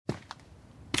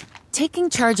Taking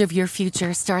charge of your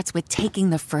future starts with taking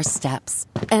the first steps.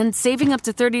 And saving up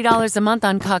to $30 a month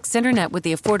on Cox Internet with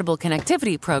the Affordable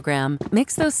Connectivity Program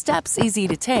makes those steps easy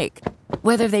to take.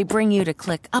 Whether they bring you to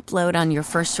click upload on your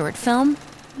first short film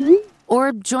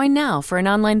or join now for an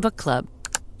online book club.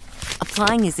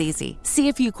 Applying is easy. See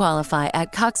if you qualify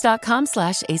at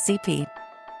cox.com/ACP.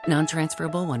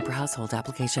 Non-transferable one per household.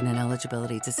 Application and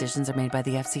eligibility decisions are made by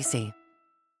the FCC.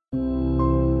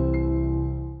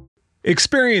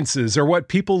 Experiences are what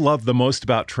people love the most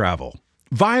about travel.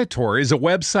 Viator is a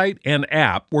website and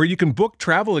app where you can book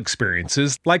travel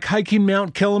experiences like hiking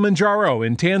Mount Kilimanjaro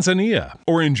in Tanzania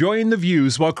or enjoying the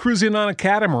views while cruising on a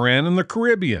catamaran in the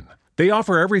Caribbean. They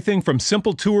offer everything from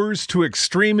simple tours to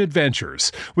extreme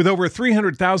adventures. With over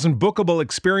 300,000 bookable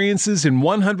experiences in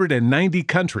 190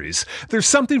 countries, there's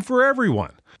something for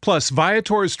everyone. Plus,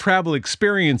 Viator's travel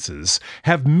experiences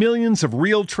have millions of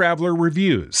real traveler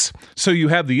reviews, so you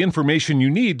have the information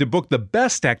you need to book the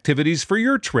best activities for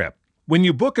your trip. When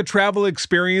you book a travel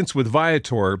experience with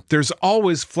Viator, there's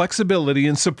always flexibility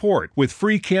and support with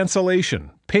free cancellation,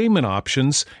 payment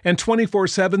options, and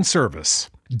 24/7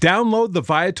 service. Download the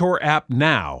Viator app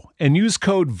now and use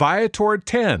code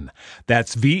Viator10.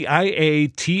 That's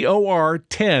Viator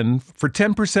 10 for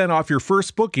 10% off your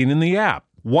first booking in the app.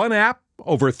 One app,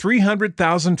 over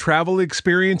 300,000 travel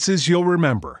experiences you'll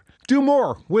remember. Do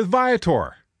more with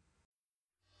Viator.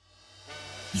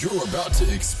 You're about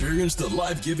to experience the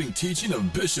life-giving teaching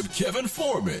of Bishop Kevin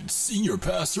Foreman, Senior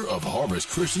Pastor of Harvest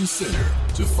Christian Center.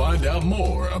 To find out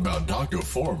more about Dr.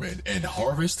 Foreman and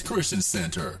Harvest Christian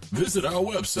Center, visit our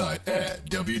website at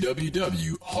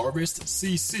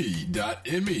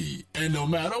www.harvestcc.me. And no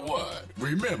matter what,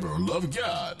 remember, love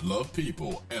God, love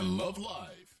people, and love life.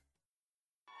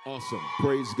 Awesome.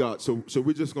 Praise God. So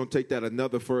we're just going to take that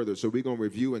another further. So we're going to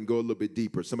review and go a little bit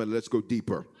deeper. Somebody, let's go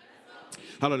deeper.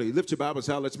 Hallelujah. Lift your Bibles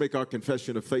out. Let's make our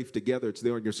confession of faith together. It's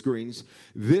there on your screens.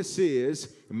 This is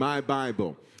my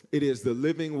Bible. It is the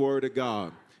living word of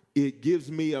God. It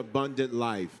gives me abundant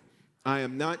life. I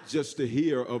am not just a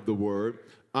hearer of the word.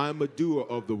 I'm a doer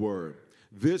of the word.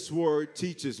 This word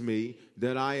teaches me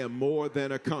that I am more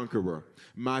than a conqueror.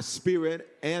 My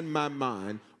spirit and my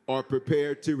mind are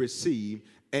prepared to receive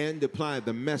and apply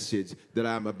the message that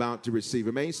I'm about to receive.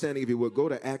 Remain standing if you will. Go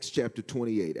to Acts chapter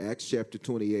 28. Acts chapter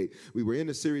 28. We were in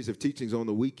a series of teachings on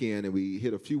the weekend, and we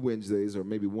hit a few Wednesdays, or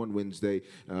maybe one Wednesday,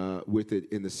 with it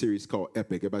in the series called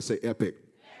Epic. Everybody say Epic.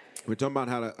 We're talking about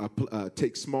how to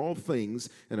take small things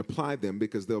and apply them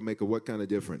because they'll make a what kind of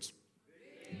difference?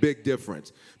 Big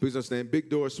difference. Please understand, big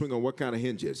doors swing on what kind of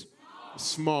hinges?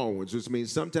 Small ones, which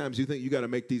means sometimes you think you got to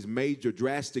make these major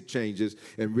drastic changes,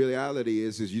 and reality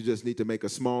is you just need to make a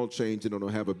small change and it'll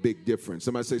have a big difference.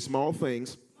 Somebody say small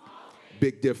things,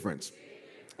 big difference.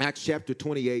 Acts chapter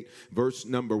 28, verse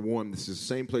number 1. This is the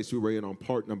same place we were in on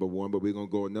part number 1, but we're going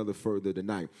to go another further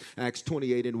tonight. Acts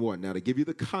 28 and 1. Now, to give you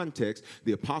the context,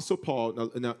 the Apostle Paul,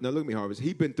 now look at me, Harvest.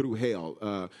 He's been through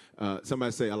hell.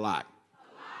 Somebody say a lot.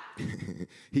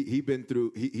 He's been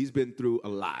through a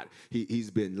lot.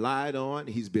 He's been lied on.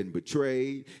 He's been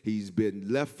betrayed. He's been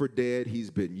left for dead. He's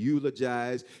been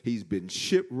eulogized. He's been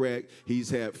shipwrecked. He's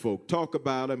had folk talk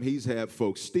about him. He's had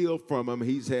folks steal from him.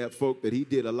 He's had folk that he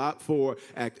did a lot for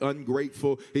act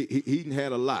ungrateful. He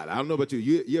had a lot. I don't know about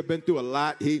you. You've been through a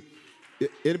lot.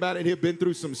 Anybody in here been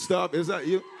through some stuff? Is that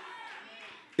you?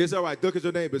 It's all right. Look at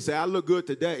your neighbor. Say, I look good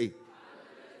today.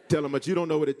 Tell them, but you don't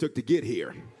know what it took to get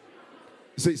here.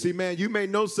 See, man, you may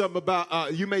know something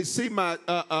about, you may see my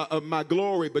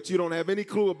glory, but you don't have any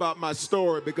clue about my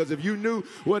story, because if you knew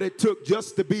what it took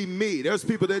just to be me, there's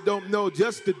people that don't know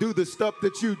just to do the stuff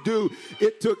that you do.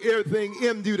 It took everything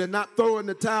in you to not throw in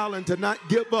the towel and to not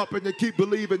give up and to keep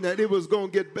believing that it was going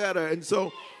to get better. And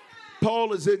so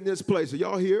Paul is in this place. Are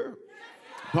y'all here?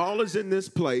 Paul is in this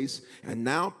place, and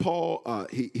now Paul,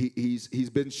 he's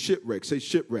been shipwrecked. Say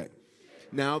shipwrecked.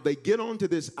 Now, they get onto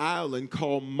this island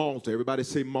called Malta. Everybody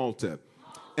say Malta.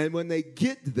 And when they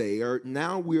get there,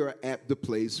 now we are at the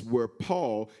place where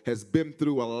Paul has been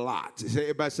through a lot.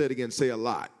 Everybody say it again. Say a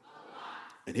lot.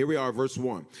 And here we are, verse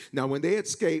 1. Now, when they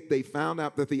escaped, they found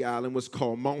out that the island was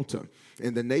called Malta.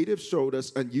 And the natives showed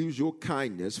us unusual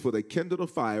kindness, for they kindled a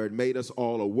fire and made us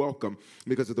all a welcome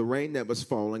because of the rain that was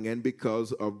falling and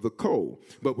because of the cold.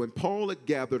 But when Paul had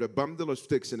gathered a bundle of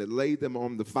sticks and had laid them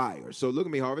on the fire. So look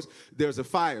at me, Harvest. There's a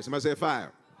fire. Somebody say a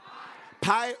fire.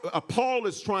 Paul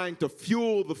is trying to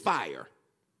fuel the fire.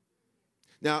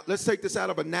 Now, let's take this out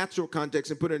of a natural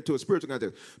context and put it into a spiritual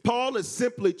context. Paul is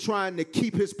simply trying to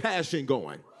keep his passion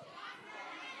going.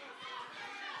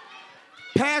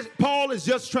 Paul is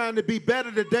just trying to be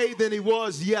better today than he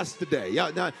was yesterday.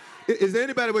 Now, is there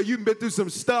anybody where you've been through some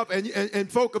stuff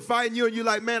and folk are fighting you and you're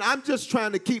like, man, I'm just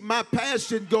trying to keep my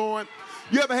passion going?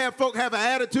 You ever have folk have an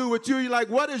attitude with you? You're like,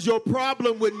 what is your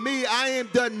problem with me? I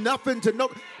ain't done nothing to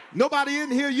nobody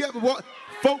in here. You ever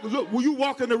folk, look, when you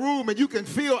walk in the room and you can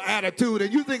feel attitude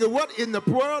and you thinking, what in the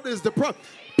world is the problem?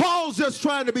 Paul's just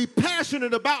trying to be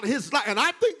passionate about his life. And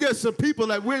I think there's some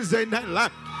people at Wednesday Night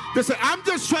Live that say, I'm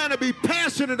just trying to be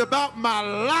passionate about my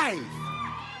life.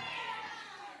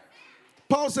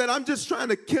 Paul said, I'm just trying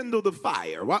to kindle the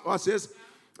fire. Watch this.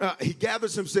 He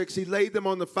gathered some sticks, he laid them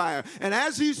on the fire. And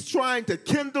as he's trying to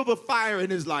kindle the fire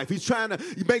in his life, he's trying to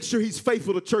make sure he's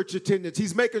faithful to church attendance.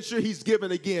 He's making sure he's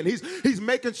giving again. He's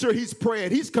making sure he's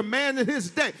praying. He's commanding his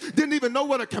day. Didn't even know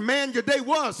what a command your day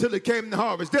was till he came to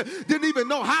Harvest. Didn't even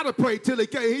know how to pray till he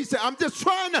came. He said, I'm just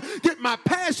trying to get my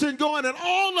passion going. And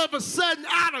all of a sudden,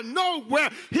 out of nowhere,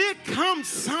 here comes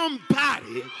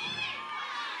somebody.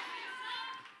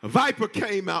 A viper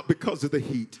came out because of the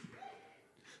heat.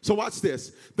 So watch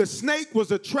this. The snake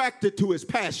was attracted to his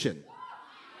passion.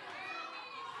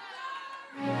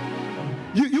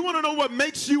 You want to know what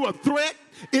makes you a threat?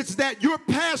 It's that you're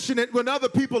passionate when other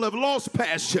people have lost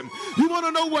passion. You want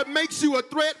to know what makes you a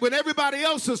threat when everybody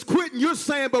else is quitting? You're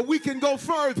saying, but we can go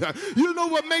further. You know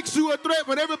what makes you a threat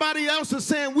when everybody else is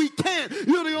saying we can't?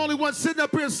 You're the only one sitting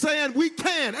up here saying we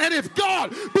can. And if God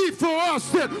be for us,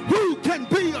 then who can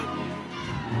be?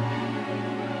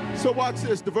 So watch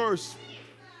this, the verse,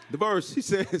 he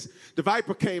says, the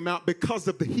viper came out because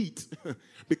of the heat,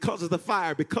 because of the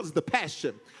fire, because of the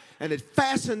passion. And it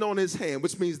fastened on his hand,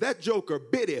 which means that joker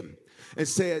bit him and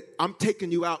said, I'm taking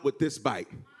you out with this bite.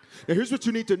 Now, here's what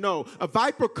you need to know. A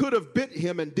viper could have bit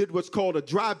him and did what's called a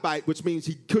dry bite, which means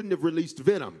he couldn't have released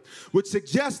venom, which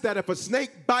suggests that if a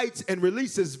snake bites and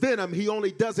releases venom, he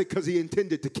only does it because he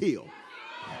intended to kill.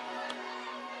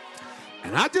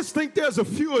 And I just think there's a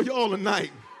few of y'all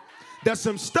tonight that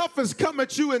some stuff has come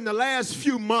at you in the last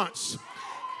few months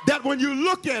that when you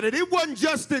look at it, it wasn't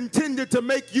just intended to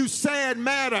make you sad,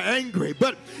 mad, or angry.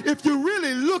 But if you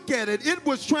really look at it, it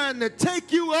was trying to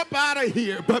take you up out of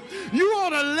here. But you ought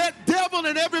to let devil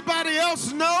and everybody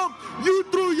else know you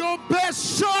threw your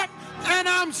best shot and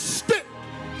I'm still.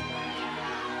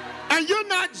 And you're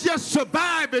not just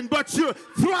surviving, but you're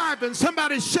thriving.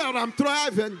 Somebody shout, I'm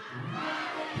thriving.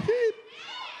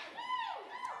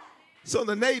 So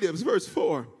the natives, verse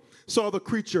 4, saw the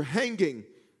creature hanging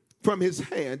from his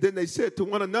hand. Then they said to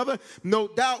one another, no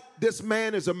doubt this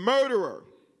man is a murderer,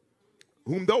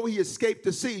 whom though he escaped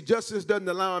the sea, justice doesn't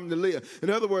allow him to live. In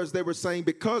other words, they were saying,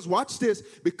 because, watch this,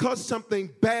 because something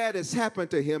bad has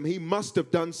happened to him, he must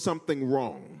have done something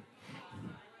wrong.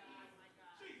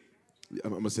 I'm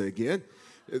going to say it again.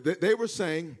 They were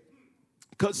saying,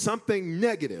 because something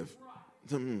negative,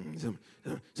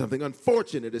 something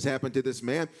unfortunate has happened to this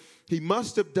man, he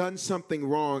must have done something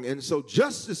wrong. And so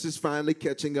justice is finally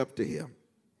catching up to him.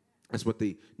 That's what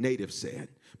the native said.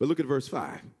 But look at verse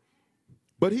 5.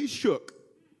 But he shook.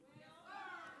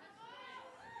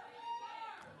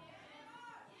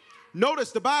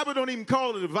 Notice the Bible don't even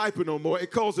call it a viper no more.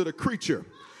 It calls it a creature,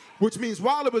 which means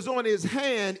while it was on his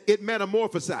hand, it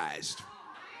metamorphosized.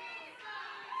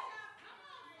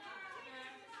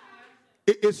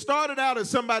 It started out as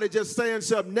somebody just saying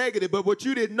something negative, but what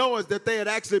you didn't know is that they had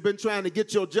actually been trying to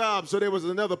get your job, so there was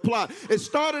another plot. It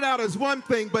started out as one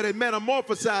thing, but it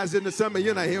metamorphosized into something.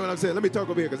 You're not hearing what I'm saying. Let me talk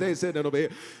over here because they ain't said that over here.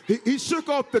 He shook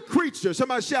off the creature.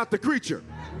 Somebody shout the creature.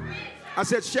 I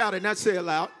said shout it, not say it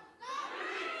loud.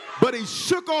 But he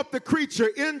shook off the creature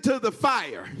into the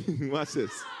fire. Watch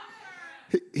this.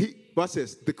 Watch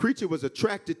this. The creature was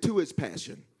attracted to his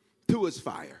passion, to his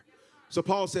fire. So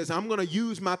Paul says, I'm going to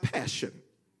use my passion.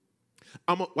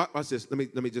 Watch this.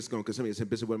 Let me just go, because somebody said,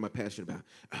 Bishop, what am I passionate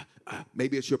about?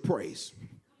 Maybe it's your praise.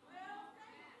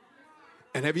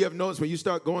 And have you ever noticed when you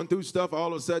start going through stuff,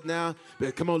 all of a sudden now,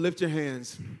 come on, lift your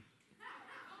hands.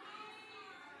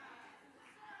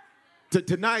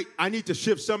 Tonight, I need to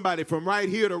shift somebody from right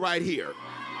here to right here.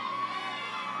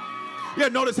 Yeah,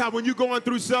 notice how when you're going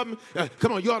through something,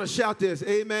 come on, you ought to shout this.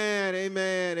 Amen,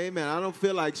 amen, amen. I don't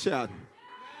feel like shouting.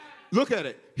 Look at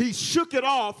it. He shook it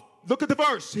off. Look at the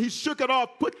verse. He shook it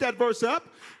off. Put that verse up.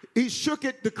 He shook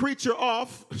it, the creature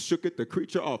off. Shook it, the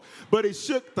creature off. But he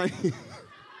shook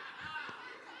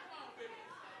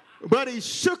But he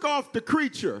shook off the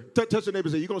creature. Touch your neighbor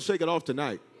and say, you're going to shake it off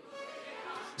tonight.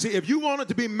 See, if you wanted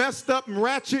to be messed up and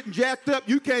ratchet and jacked up,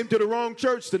 you came to the wrong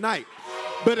church tonight.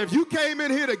 But if you came in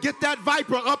here to get that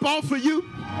viper up off of you,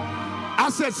 I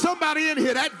said somebody in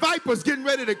here, that viper's getting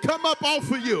ready to come up off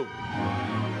of you.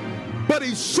 But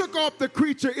he shook off the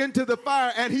creature into the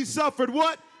fire, and he suffered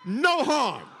what? No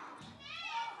harm.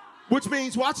 Which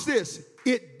means, watch this,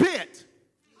 it bit.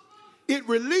 It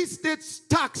released its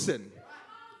toxin.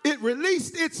 It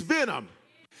released its venom.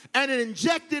 And it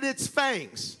injected its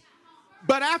fangs.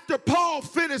 But after Paul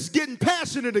finished getting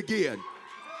passionate again,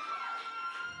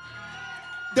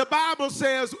 the Bible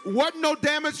says, wasn't no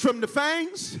damage from the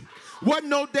fangs, wasn't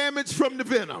no damage from the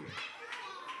venom.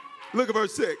 Look at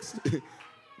verse 6.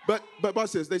 But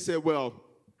watch this. They said, well,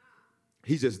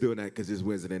 he's just doing that because it's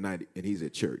Wednesday night and he's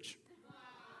at church.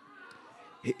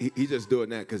 He's just doing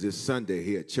that because it's Sunday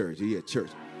here at church. He at church.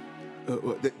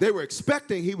 They were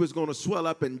expecting he was going to swell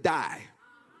up and die.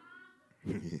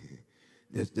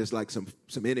 Just like some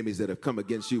enemies that have come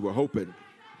against you were hoping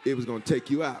it was going to take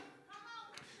you out.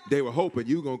 They were hoping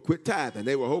you were going to quit tithing.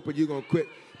 They were hoping you were going to quit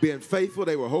being faithful.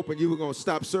 They were hoping you were going to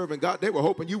stop serving God. They were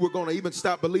hoping you were going to even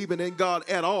stop believing in God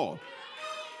at all.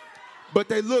 But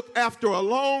they looked after a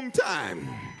long time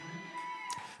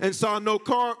and saw no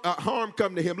harm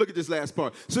come to him. Look at this last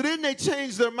part. So then they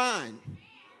changed their mind.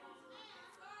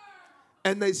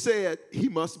 And they said, he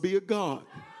must be a god.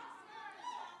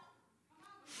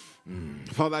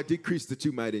 Father, I decrease that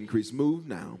you might increase. Move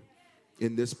now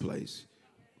in this place.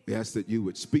 We ask that you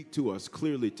would speak to us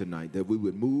clearly tonight, that we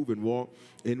would move and walk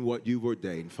in what you've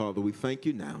ordained. Father, we thank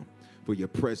you now for your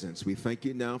presence. We thank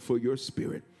you now for your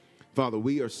spirit. Father,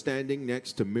 we are standing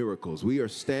next to miracles. We are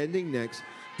standing next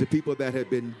to people that have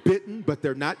been bitten, but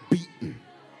they're not beaten.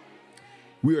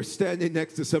 We are standing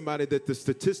next to somebody that the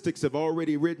statistics have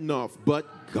already written off,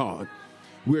 but God.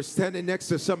 We're standing next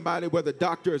to somebody where the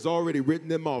doctor has already written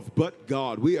them off, but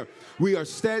God. We are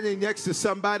standing next to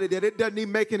somebody that it doesn't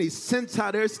even make any sense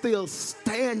how they're still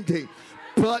standing,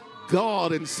 but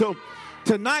God. And so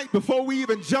tonight, before we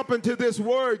even jump into this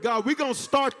word, God, we're going to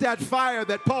start that fire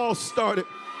that Paul started,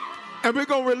 and we're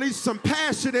going to release some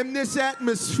passion in this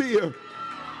atmosphere.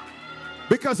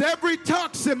 Because every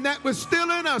toxin that was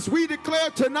still in us, we declare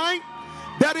tonight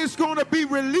that is going to be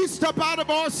released up out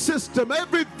of our system.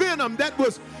 Every venom that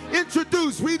was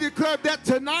introduced, we declare that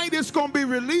tonight is going to be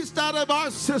released out of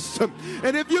our system.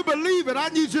 And if you believe it, I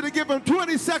need you to give them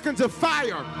 20 seconds of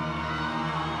fire.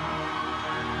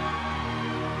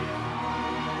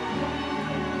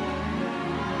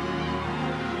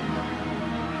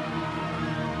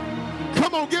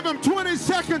 Come on, give them 20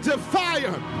 seconds of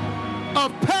fire,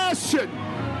 of passion.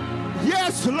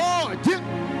 Yes, Lord. Yeah.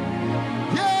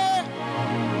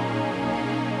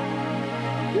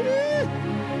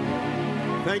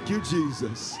 Thank you,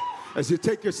 Jesus. As you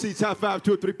take your seats, high five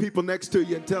 2 or 3 people next to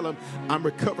you and tell them, I'm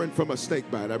recovering from a snake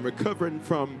bite. I'm recovering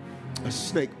from a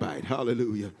snake bite.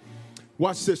 Hallelujah.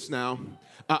 Watch this now.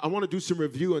 I want to do some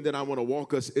review, and then I want to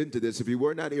walk us into this. If you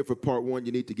were not here for part 1,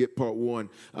 you need to get part 1.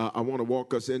 I want to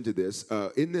walk us into this.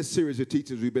 In this series of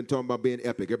teachings, we've been talking about being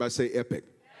epic. Everybody say epic.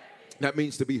 That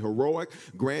means to be heroic,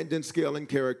 grand in scale and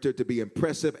character, to be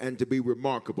impressive, and to be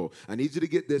remarkable. I need you to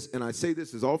get this, and I say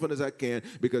this as often as I can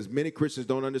because many Christians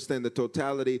don't understand the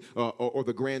totality or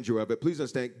the grandeur of it. Please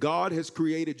understand, God has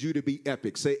created you to be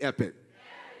epic. Say epic.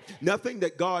 Nothing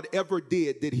that God ever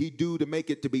did he do to make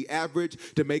it to be average,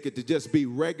 to make it to just be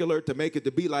regular, to make it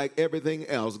to be like everything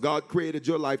else. God created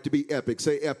your life to be epic.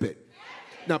 Say epic.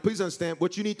 Now, please understand,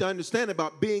 what you need to understand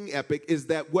about being epic is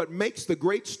that what makes the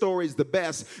great stories the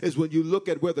best is when you look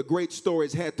at where the great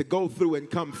stories had to go through and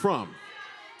come from.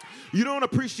 You don't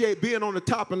appreciate being on the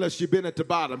top unless you've been at the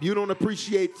bottom. You don't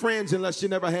appreciate friends unless you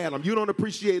never had them. You don't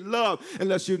appreciate love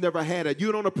unless you've never had it.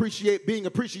 You don't appreciate being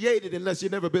appreciated unless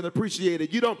you've never been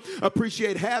appreciated. You don't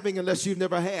appreciate having unless you've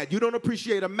never had. You don't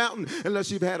appreciate a mountain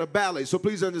unless you've had a valley. So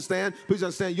please understand,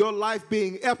 your life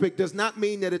being epic does not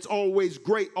mean that it's always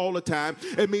great all the time.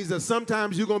 It means that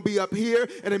sometimes you're going to be up here,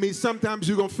 and it means sometimes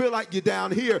you're going to feel like you're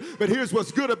down here. But here's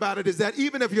what's good about it is that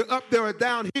even if you're up there or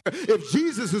down here, if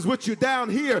Jesus is with you down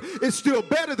here, it's still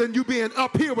better than you being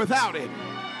up here without it.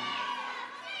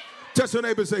 Touch your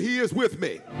neighbor and say, he is with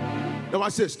me. Now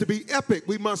watch this. To be epic,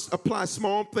 we must apply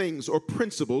small things or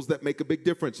principles that make a big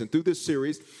difference. And through this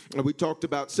series, we talked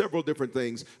about several different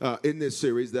things in this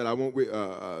series that I won't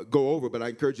go over, but I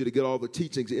encourage you to get all the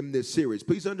teachings in this series.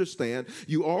 Please understand,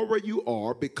 you are where you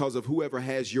are because of whoever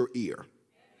has your ear.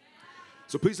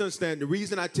 So please understand, the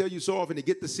reason I tell you so often to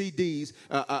get the CDs,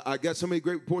 I got so many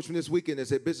great reports from this weekend that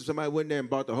said, Bishop, somebody went there and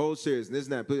bought the whole series and this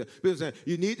and that. Please understand,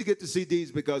 you need to get the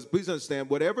CDs because, please understand,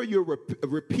 whatever you're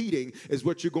repeating is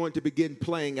what you're going to begin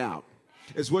playing out.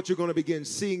 It's what you're going to begin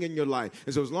seeing in your life.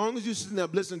 And so as long as you're sitting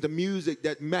up listening to music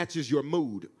that matches your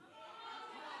mood,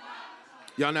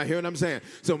 Y'all not hearing what I'm saying?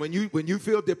 So when you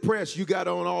feel depressed, you got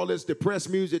on all this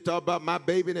depressed music, talk about my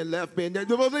baby that left me, and that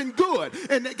wasn't good.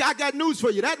 And I got news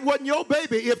for you. That wasn't your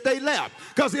baby if they left.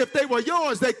 Because if they were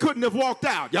yours, they couldn't have walked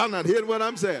out. Y'all not hearing what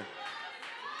I'm saying?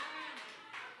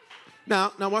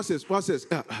 Now watch this.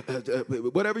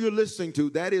 Whatever you're listening to,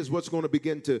 that is what's going to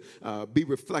begin to be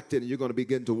reflected, and you're going to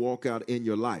begin to walk out in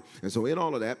your life. And so in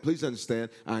all of that, please understand,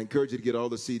 I encourage you to get all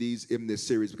the CDs in this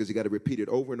series because you got to repeat it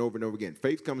over and over and over again.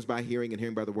 Faith comes by hearing, and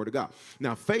hearing by the word of God.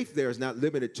 Now, faith there is not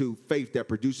limited to faith that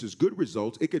produces good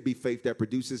results. It could be faith that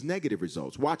produces negative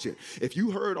results. Watch it. If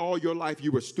you heard all your life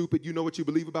you were stupid, you know what you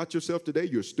believe about yourself today?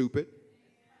 You're stupid.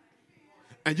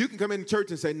 And you can come into church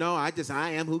and say, no, I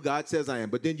am who God says I am.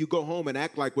 But then you go home and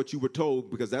act like what you were told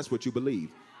because that's what you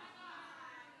believe.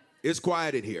 It's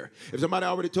quiet in here. If somebody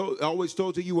always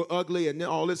told you were ugly and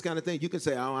all this kind of thing, you can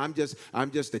say, oh, I'm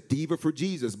just a diva for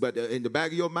Jesus. But in the back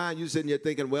of your mind, you're sitting there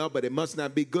thinking, well, but it must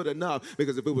not be good enough,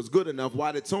 because if it was good enough,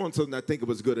 why did so-and-so not think it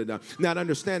was good enough? Not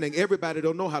understanding everybody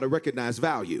don't know how to recognize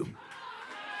value.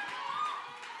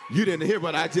 You didn't hear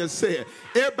what I just said.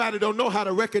 Everybody don't know how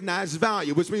to recognize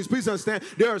value, which means, please understand,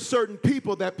 there are certain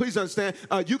people that, please understand,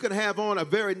 you can have on a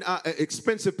very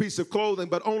expensive piece of clothing,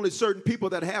 but only certain people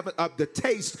that have the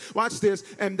taste, watch this,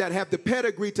 and that have the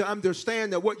pedigree to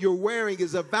understand that what you're wearing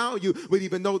is of value would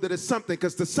even know that it's something,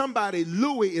 because to somebody,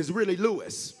 Louis is really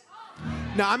Louis.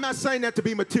 Now, I'm not saying that to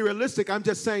be materialistic. I'm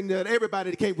just saying that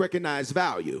everybody can't recognize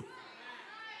value.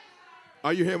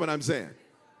 Are you hearing what I'm saying?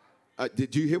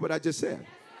 Did you hear what I just said?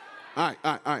 All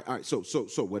right.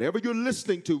 So whatever you're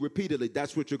listening to repeatedly,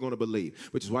 that's what you're going to believe,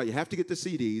 which is why you have to get the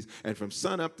CDs. And from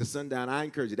sun up to sundown, I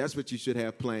encourage you, that's what you should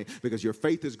have playing, because your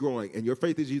faith is growing. And your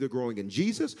faith is either growing in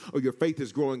Jesus or your faith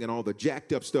is growing in all the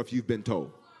jacked up stuff you've been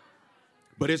told.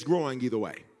 But it's growing either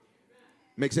way.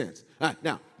 Makes sense? All right,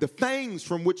 now, the fangs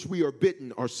from which we are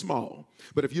bitten are small,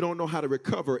 but if you don't know how to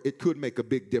recover, it could make a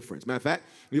big difference. Matter of fact,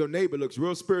 your neighbor looks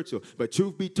real spiritual, but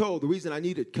truth be told, the reason I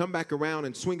need to come back around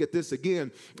and swing at this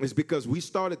again is because we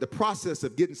started the process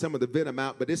of getting some of the venom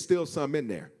out, but there's still some in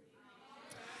there.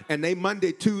 And they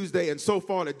Monday, Tuesday, and so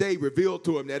far today revealed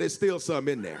to them that there's still some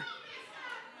in there.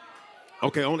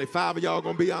 Okay, only 5 of y'all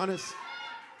gonna be honest?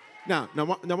 Now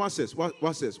watch this.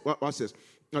 Watch this.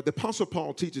 Now, the Apostle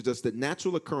Paul teaches us that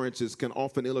natural occurrences can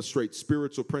often illustrate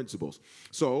spiritual principles.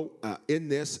 So in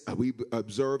this, we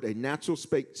observed a natural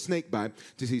snake bite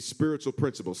to see spiritual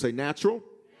principles. Say natural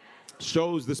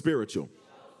shows the spiritual.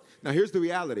 Now, here's the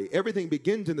reality. Everything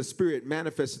begins in the spirit,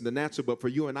 manifests in the natural, but for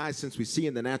you and I, since we see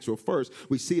in the natural first,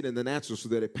 we see it in the natural so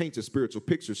that it paints a spiritual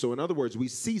picture. So in other words, we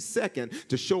see second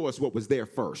to show us what was there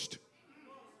first.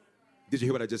 Did you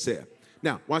hear what I just said?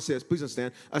 Now, watch this. Please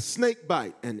understand. A snake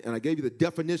bite, and I gave you the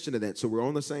definition of that so we're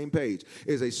on the same page,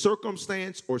 is a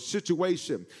circumstance or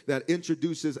situation that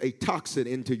introduces a toxin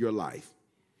into your life.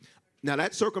 Now,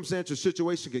 that circumstance or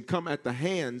situation can come at the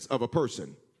hands of a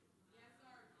person.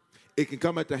 It can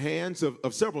come at the hands of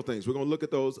several things. We're going to look at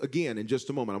those again in just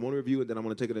a moment. I want to review it, then I'm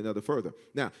going to take it another further.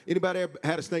 Now, anybody ever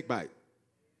had a snake bite?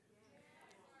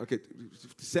 Okay,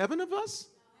 7 of us?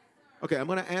 Okay, I'm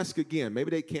going to ask again. Maybe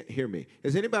they can't hear me.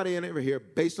 Has anybody in ever here,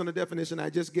 based on the definition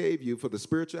I just gave you for the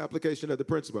spiritual application of the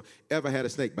principle, ever had a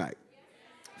snake bite?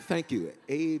 Thank you.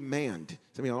 Amen.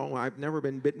 Some of you, oh, I've never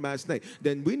been bitten by a snake.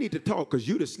 Then we need to talk, because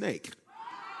you the snake.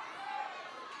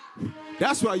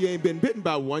 That's why you ain't been bitten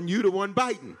by one. You the one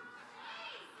biting.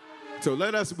 So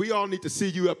we all need to see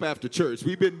you up after church.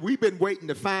 We've been waiting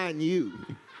to find you.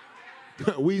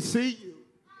 We see you.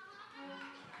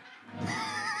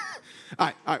 All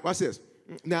right, watch this.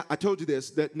 Now, I told you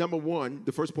this, that number one,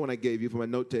 the first point I gave you for my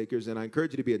note takers, and I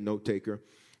encourage you to be a note taker.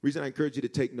 The reason I encourage you to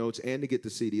take notes and to get the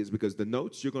CD is because the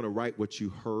notes, you're going to write what you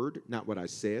heard, not what I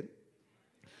said.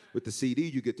 With the CD,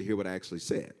 you get to hear what I actually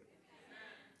said.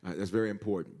 That's very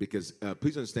important, because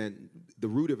please understand, the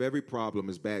root of every problem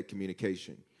is bad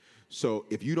communication. So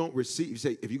if you don't receive,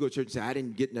 if you go to church and say, I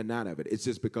didn't get nothing out of it, it's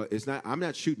just because I'm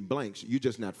not shooting blanks, you're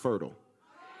just not fertile.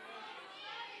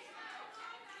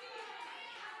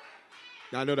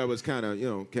 I know that was kind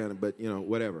of, but,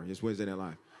 whatever. It's Wednesday Night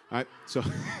Live. All right, so,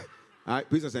 all right,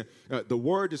 please understand. The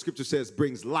word the scripture says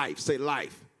brings life. Say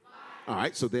life. All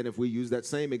right, so then if we use that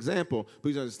same example,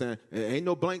 please understand, ain't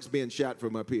no blanks being shot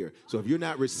from up here. So if you're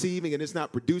not receiving and it's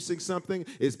not producing something,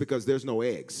 it's because there's no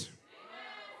eggs.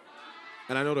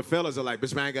 And I know the fellas are like,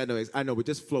 Bishop, I ain't got no eggs. I know, but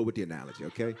just flow with the analogy,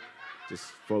 okay? Just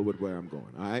flow with where I'm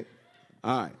going, all right?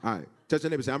 All right. Touch your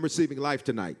neighbor and say, I'm receiving life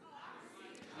tonight.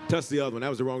 Touch the other one. That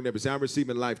was the wrong neighbor. Say, I'm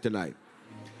receiving life tonight.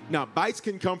 Now, bites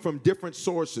can come from different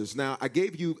sources. Now, I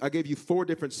gave you 4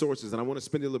 different sources, and I want to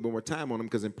spend a little bit more time on them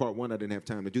because in part 1, I didn't have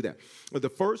time to do that. But the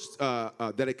first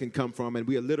that it can come from, and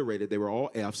we alliterated, they were all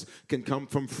F's, can come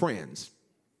from friends.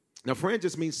 Now, friend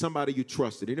just means somebody you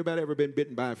trusted. Anybody ever been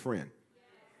bitten by a friend?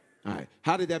 All right.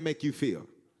 How did that make you feel?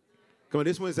 Come on,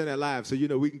 this one's in that live, so,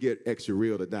 we can get extra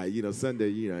real tonight.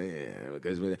 Sunday,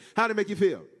 how did it make you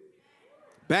feel?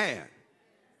 Bad.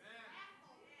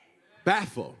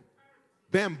 Baffled.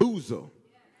 Bamboozled.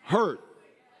 Hurt.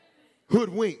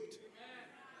 Hoodwinked.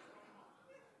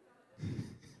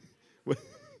 All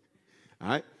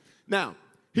right. Now,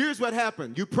 here's what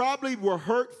happened. You probably were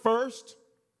hurt first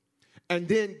and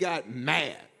then got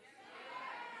mad.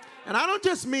 And I don't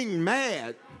just mean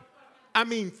mad. I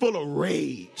mean full of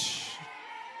rage.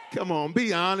 Come on,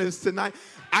 be honest tonight.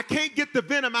 I can't get the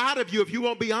venom out of you if you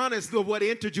won't be honest with what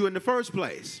entered you in the first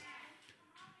place.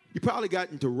 You probably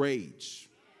got into rage.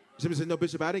 Somebody said, no,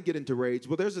 Bishop, I didn't get into rage.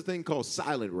 Well, there's a thing called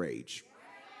silent rage.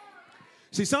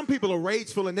 See, some people are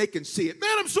rageful and they can see it. Man,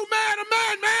 I'm so mad, I'm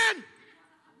mad, man.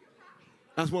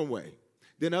 That's one way.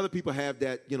 Then other people have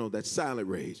that, that silent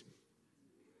rage.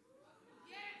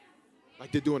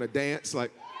 Like they're doing a dance,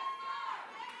 like.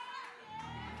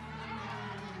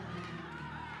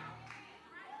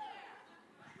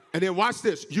 And then watch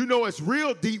this. It's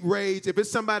real deep rage if it's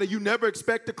somebody you never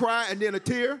expect to cry and then a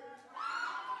tear.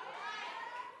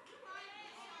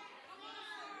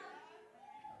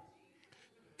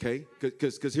 Okay?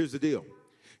 Because here's the deal.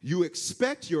 You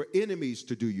expect your enemies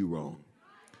to do you wrong.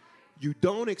 You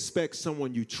don't expect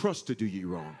someone you trust to do you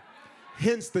wrong.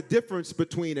 Hence the difference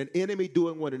between an enemy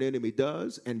doing what an enemy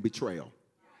does and betrayal.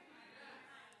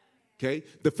 Okay?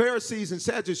 The Pharisees and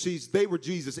Sadducees, they were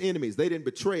Jesus' enemies. They didn't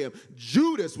betray him.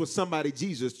 Judas was somebody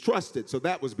Jesus trusted, so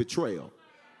that was betrayal.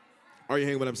 Are you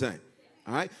hearing what I'm saying?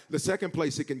 All right? The second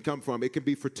place it can come from, it can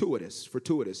be fortuitous.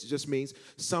 Fortuitous. It just means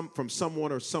from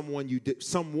someone or somewhere you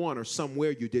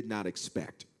did not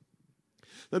expect.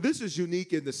 Now, this is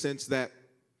unique in the sense that,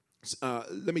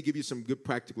 let me give you some good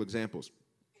practical examples.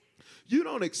 You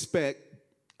don't expect,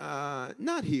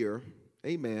 not here,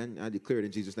 amen, I declare it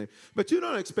in Jesus' name, but you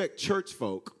don't expect church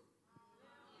folk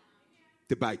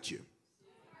to bite you.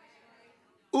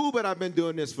 Ooh, but I've been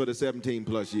doing this for the 17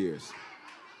 plus years.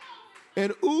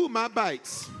 And ooh, my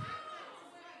bites.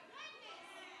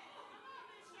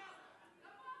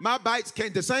 My bites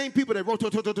came, the same people that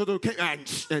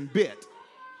came and bit.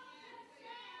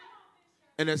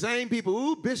 And the same people,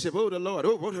 ooh, Bishop, oh, the Lord,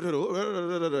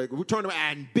 we turned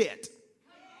around and bit.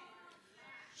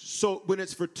 So when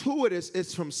it's fortuitous,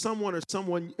 it's from someone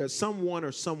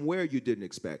or somewhere you didn't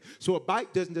expect. So a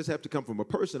bite doesn't just have to come from a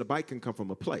person. A bite can come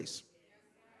from a place.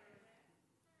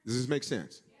 Does this make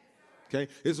sense? Okay?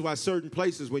 This is why certain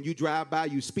places, when you drive by,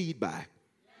 you speed by.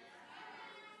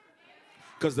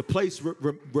 Because the place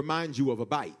reminds you of a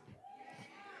bite.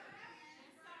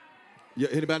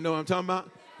 Anybody know what I'm talking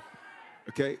about?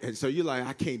 Okay? And so you're like,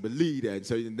 I can't believe that. And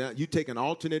so now you're taking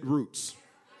alternate routes.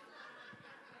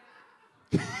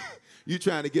 You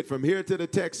trying to get from here to the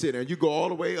tech center, and you go all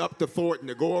the way up to Thornton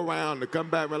to go around to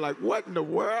come back. We're like, what in the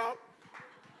world?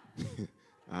 All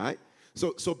right.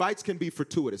 So bites can be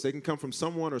fortuitous. They can come from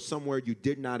someone or somewhere you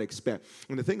did not expect.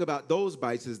 And the thing about those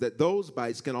bites is that those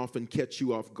bites can often catch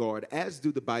you off guard, as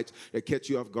do the bites that catch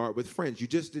you off guard with friends. You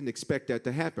just didn't expect that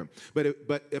to happen. But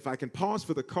if I can pause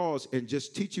for the cause and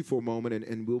just teach you for a moment,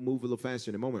 and we'll move a little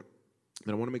faster in a moment.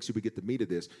 And I want to make sure we get the meat of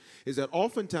this, is that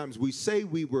oftentimes we say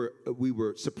we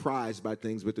were surprised by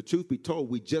things, but the truth be told,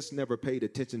 we just never paid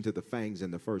attention to the fangs in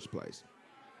the first place.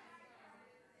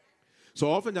 So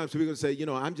oftentimes we're going to say,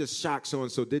 I'm just shocked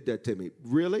so-and-so did that to me.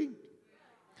 Really?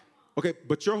 Okay,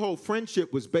 but your whole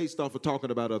friendship was based off of talking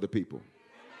about other people.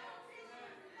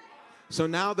 So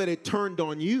now that it turned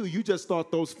on you, you just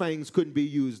thought those fangs couldn't be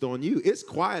used on you. It's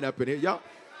quiet up in here.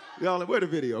 Y'all, where the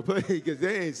video? Because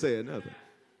they ain't saying nothing.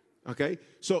 Okay,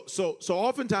 so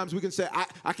oftentimes we can say,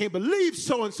 I can't believe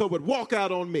so-and-so would walk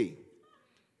out on me.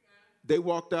 They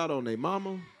walked out on their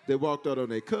mama. They walked out on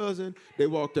their cousin. They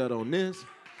walked out on this.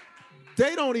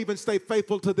 They don't even stay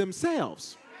faithful to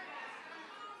themselves.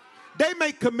 They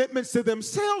make commitments to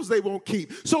themselves they won't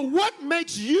keep. So what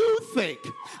makes you think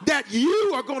that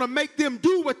you are going to make them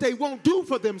do what they won't do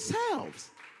for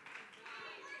themselves?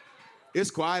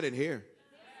 It's quiet in here.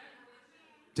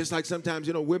 Just like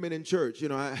sometimes, women in church,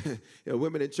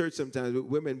 women in church sometimes,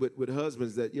 women with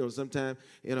husbands that, sometimes,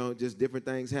 just different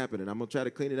things happen. And I'm going to try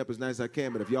to clean it up as nice as I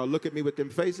can. But if y'all look at me with them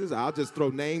faces, I'll just throw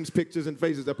names, pictures, and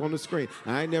faces up on the screen.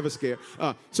 I ain't never scared.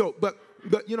 But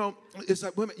it's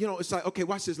like women, it's like, okay,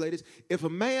 watch this, ladies. If a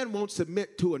man won't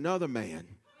submit to another man,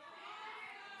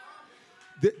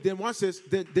 then watch this,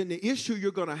 then the issue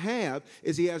you're going to have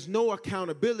is he has no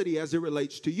accountability as it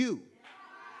relates to you.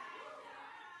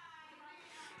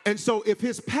 And so if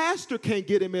his pastor can't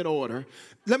get him in order,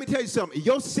 let me tell you something.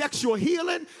 Your sexual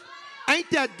healing ain't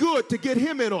that good to get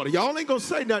him in order. Y'all ain't going to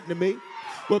say nothing to me.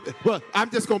 Well, I'm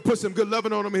just going to put some good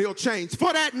loving on him and he'll change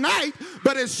for that night.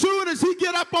 But as soon as he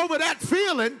get up over that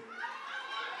feeling,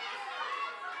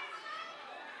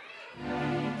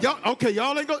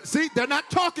 y'all ain't going to, see, they're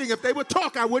not talking. If they would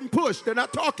talk, I wouldn't push. They're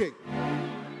not talking.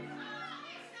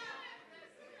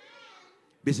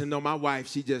 Bishop, no, my wife,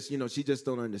 she just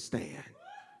don't understand.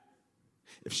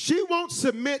 If she won't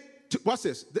submit to, watch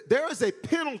this, there is a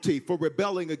penalty for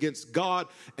rebelling against God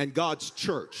and God's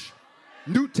church.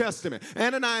 New Testament.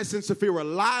 Ananias and Sapphira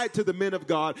lied to the men of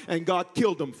God, and God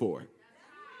killed them for it.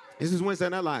 This is Wednesday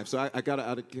Night Live, so I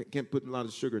can't put a lot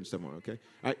of sugar in someone, okay?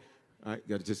 All right,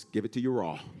 got to just give it to you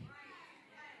raw.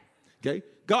 Okay?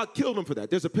 God killed them for that.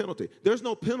 There's a penalty. There's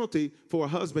no penalty for a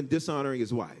husband dishonoring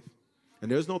his wife. And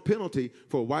there's no penalty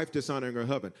for a wife dishonoring her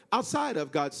husband. Outside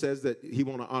of, God says that he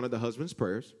want to honor the husband's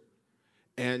prayers.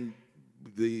 And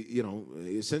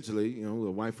essentially, the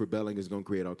wife rebelling is going to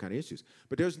create all kind of issues.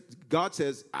 But God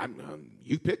says,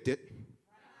 you picked it.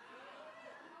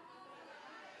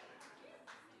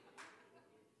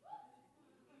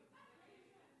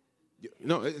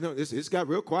 No, it's got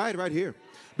real quiet right here.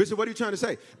 Bishop, what are you trying to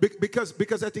say?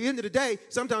 Because at the end of the day,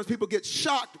 sometimes people get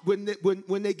shocked when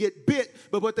they get bit,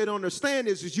 but what they don't understand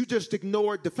is you just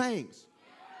ignored the fangs.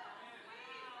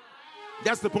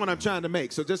 That's the point I'm trying to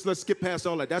make. So just let's skip past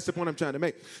all that. That's the point I'm trying to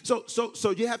make. So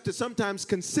you have to sometimes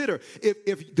consider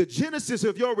if the genesis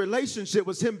of your relationship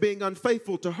was him being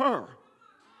unfaithful to her.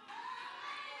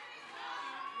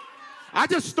 I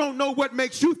just don't know what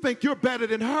makes you think you're better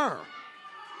than her.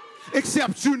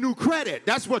 Except you knew credit.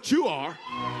 That's what you are.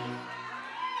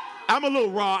 I'm a little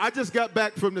raw. I just got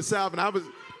back from the South, and I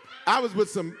was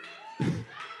with some.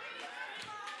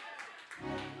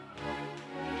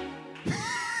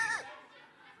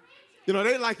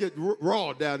 They like it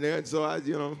raw down there, and so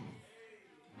they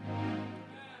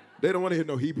don't want to hear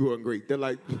no Hebrew and Greek. They're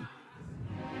like,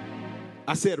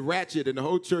 I said ratchet, and the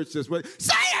whole church just went,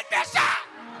 say it, Bishop!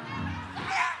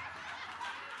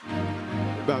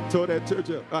 About tore that church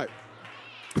up. All right.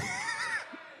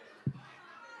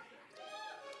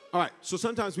 All right, so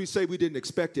sometimes we say we didn't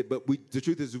expect it, but the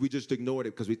truth is we just ignored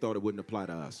it because we thought it wouldn't apply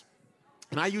to us.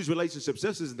 And I use relationships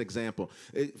just as an example.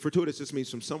 Fortuitous just means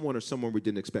from someone or someone we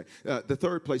didn't expect. The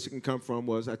third place it can come from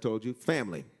was, I told you,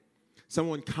 family.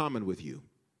 Someone common with you.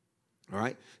 All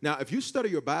right? Now, if you study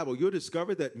your Bible, you'll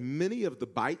discover that many of the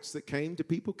bites that came to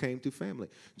people came to family.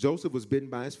 Joseph was bitten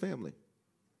by his family.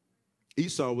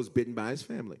 Esau was bitten by his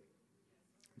family.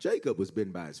 Jacob was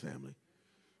bitten by his family.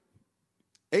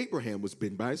 Abraham was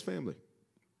bitten by his family.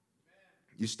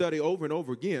 You study over and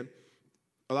over again,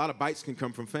 a lot of bites can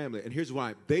come from family. And here's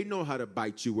why. They know how to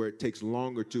bite you where it takes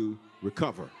longer to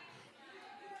recover.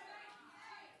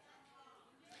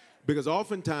 Because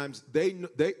oftentimes they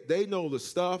know the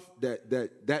stuff that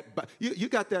you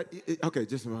got that. Okay,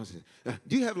 just a moment.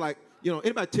 Do you have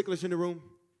anybody ticklish in the room?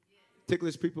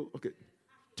 Ticklish people? Okay.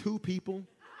 2 people?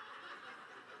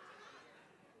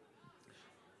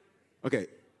 Okay.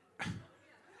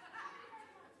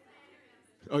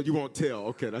 Oh, you won't tell.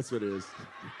 Okay, that's what it is.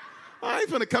 I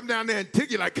ain't gonna come down there and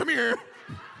tickle you like, come here.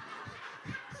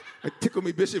 Like, tickle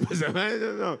me, Bishop.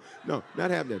 No,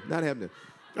 not happening. Not happening.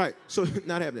 All right, so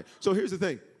not happening. So here's the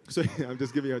thing. So I'm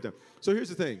just giving you a hard time. So here's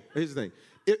the thing.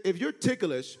 If you're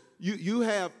ticklish, you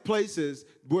have places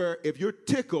where if you're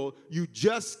tickled, you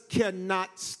just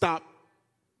cannot stop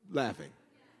laughing.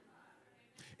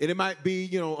 And it might be,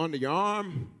 under your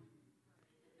arm.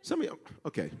 Some of you,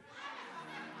 okay.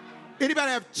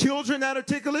 Anybody have children that are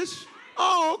ticklish?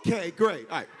 Oh, okay, great.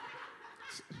 All right.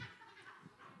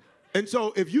 And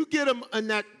so if you get them in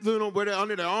that, where they're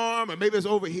under their arm, or maybe it's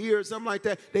over here or something like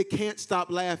that, they can't stop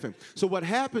laughing. So what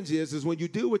happens is when you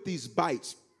deal with these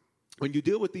bites,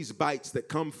 that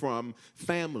come from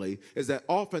family, is that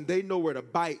often they know where to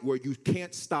bite where you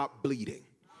can't stop bleeding.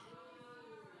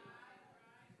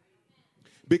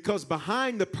 Because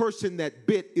behind the person that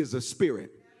bit is a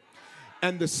spirit.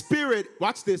 And the spirit,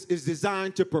 watch this, is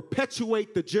designed to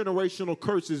perpetuate the generational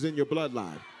curses in your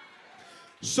bloodline.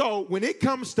 So when it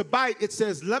comes to bite, it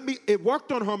says, it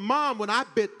worked on her mom when I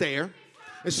bit there,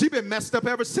 and she been messed up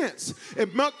ever since.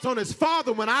 It worked on his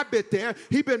father when I bit there,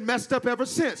 he been messed up ever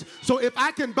since. So if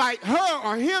I can bite her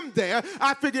or him there,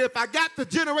 I figure if I got the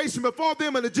generation before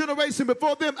them and the generation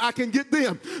before them, I can get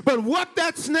them. But what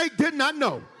that snake did not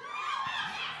know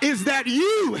is that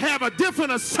you have a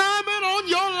different assignment on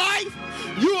your life.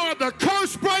 You are the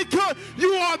curse breaker.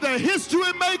 You are the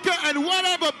history maker. And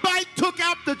whatever bite took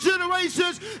out the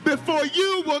generations before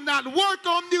you will not work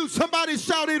on you. Somebody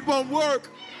shout, it won't work.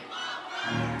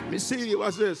 Let me see,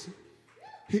 watch this.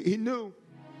 He knew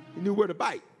where to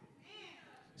bite.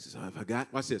 He says, oh, I forgot.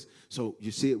 Watch this. So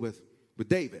you see it with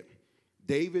David.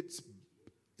 David's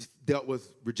dealt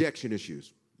with rejection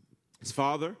issues. His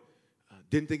father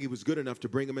didn't think he was good enough to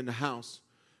bring him in the house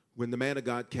when the man of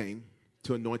God came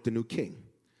to anoint the new king.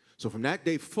 So from that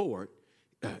day forward,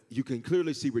 you can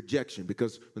clearly see rejection,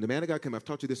 because when the man of God came, I've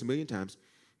taught you this a million times,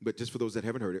 but just for those that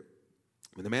haven't heard it,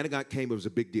 when the man of God came, it was a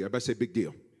big deal. Everybody say big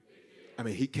deal. I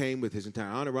mean, he came with his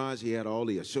entire entourage. He had all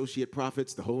the associate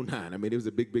prophets, the whole nine. I mean, it was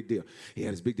a big, big deal. He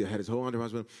had his big deal, had his whole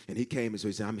entourage with him, and he came, and so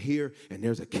he said, I'm here, and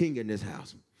there's a king in this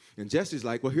house. And Jesse's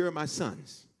like, well, here are my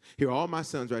sons. Here are all my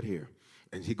sons right here.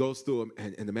 And he goes through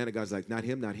them, and the man of God's like, not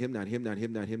him, not him, not him, not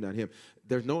him, not him, not him.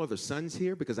 There's no other sons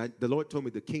here, because the Lord told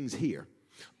me the king's here.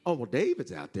 Oh, well,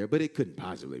 David's out there, but it couldn't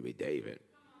possibly be David.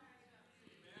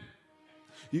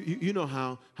 You know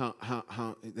how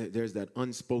there's that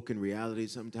unspoken reality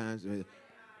sometimes?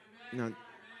 No,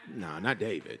 not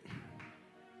David.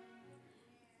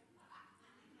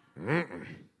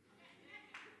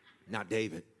 Not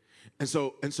David. And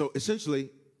so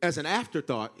essentially, as an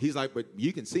afterthought, he's like, but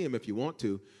you can see him if you want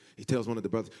to. He tells one of the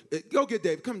brothers, go get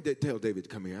David. Come tell David to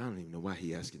come here. I don't even know why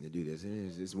he asked him to do this.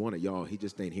 It's one of y'all. He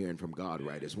just ain't hearing from God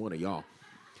right. It's one of y'all.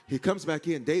 He comes back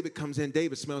in. David comes in.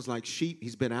 David smells like sheep.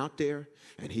 He's been out there,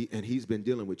 and he's been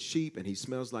dealing with sheep, and he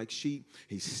smells like sheep.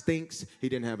 He stinks. He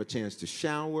didn't have a chance to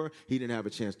shower. He didn't have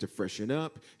a chance to freshen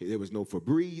up. There was no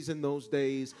Febreze in those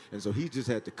days, and so he just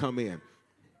had to come in.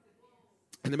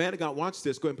 And the man of God, watch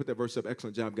this. Go ahead and put that verse up.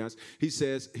 Excellent job, guys. He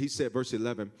said, verse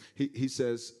 11, he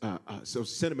says, so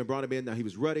Cinnamon brought him in. Now he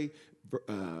was ready.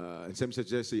 And Samuel said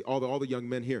to Jesse, all the young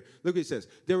men here. Look what he says.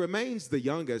 There remains the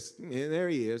youngest. And there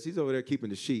he is. He's over there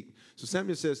keeping the sheep. So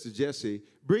Samuel says to Jesse,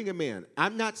 bring him in.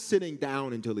 I'm not sitting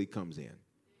down until he comes in.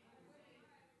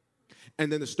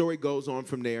 And then the story goes on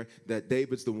from there that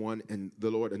David's the one, and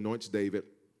the Lord anoints David.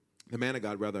 The man of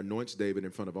God, rather, anoints David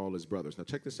in front of all his brothers. Now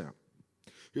check this out.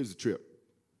 Here's the trip.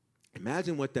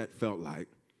 Imagine what that felt like,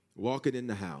 walking in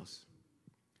the house,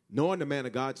 knowing the man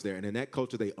of God's there. And in that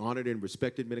culture, they honored and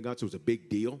respected men of God, so it was a big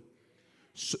deal.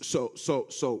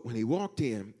 So when he walked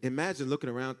in, imagine looking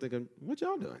around thinking, what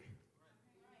y'all doing?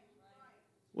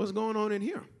 What's going on in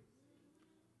here?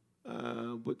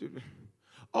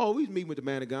 We meeting with the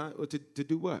man of God. Well, to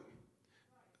do what?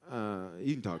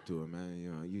 You can talk to him,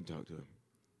 man. You can talk to him.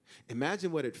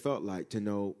 Imagine what it felt like to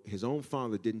know his own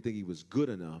father didn't think he was good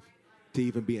enough to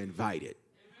even be invited.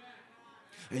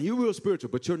 And you're real spiritual,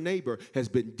 but your neighbor has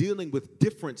been dealing with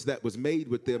difference that was made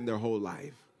with them their whole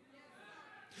life.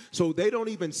 So they don't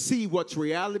even see what's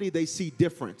reality, they see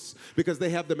difference, because they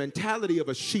have the mentality of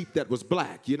a sheep that was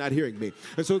black. You're not hearing me.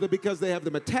 And so because they have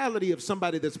the mentality of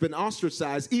somebody that's been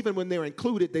ostracized, even when they're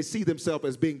included, they see themselves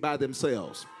as being by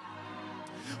themselves.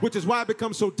 Which is why it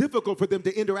becomes so difficult for them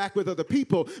to interact with other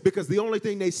people, because the only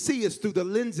thing they see is through the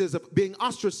lenses of being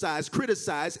ostracized,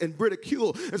 criticized, and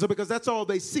ridiculed. And so because that's all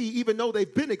they see, even though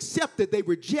they've been accepted, they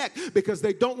reject because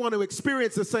they don't want to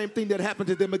experience the same thing that happened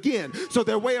to them again. So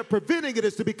their way of preventing it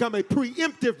is to become a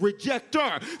preemptive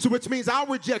rejector. So which means I'll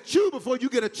reject you before you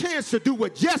get a chance to do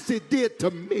what Jesse did to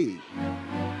me.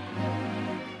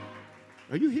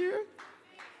 Are you here?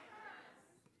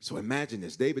 So imagine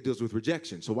this. David deals with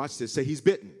rejection. So watch this. Say he's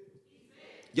bitten.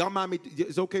 Y'all mind me?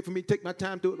 It's okay for me to take my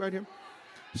time to do it right here?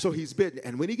 So he's bitten.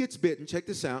 And when he gets bitten, check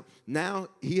this out. Now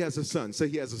he has a son. Say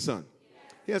he has a son.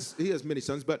 He has many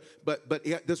sons, but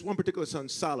this one particular son,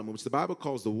 Solomon, which the Bible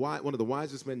calls one of the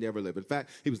wisest men to ever live. In fact,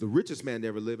 he was the richest man to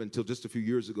ever live until just a few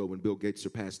years ago when Bill Gates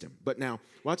surpassed him. But now,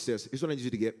 watch this. Here's what I need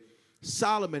you to get.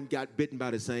 Solomon got bitten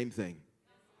by the same thing.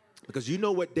 Because you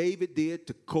know what David did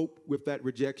to cope with that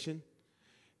rejection?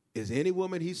 Is any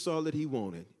woman he saw that he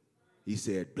wanted, he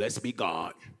said, blessed be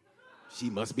God. She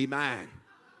must be mine.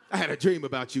 I had a dream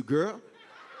about you, girl.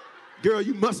 Girl,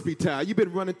 you must be tired. You've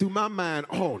been running through my mind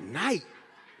all night.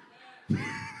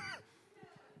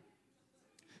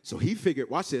 So he figured,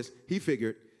 watch this, he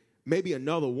figured maybe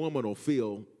another woman will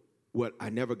feel what I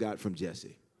never got from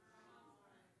Jesse.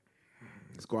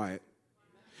 It's quiet.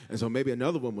 And so maybe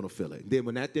another woman will feel it. Then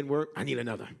when that didn't work, I need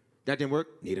another. That didn't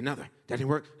work, need another. That didn't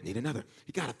work, I need another.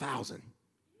 He got 1,000.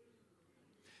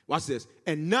 Watch this.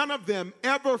 And none of them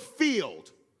ever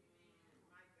felt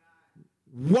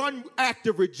one act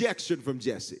of rejection from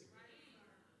Jesse.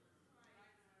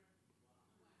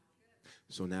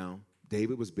 So now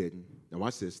David was bitten. Now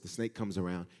watch this. The snake comes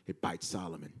around. It bites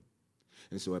Solomon.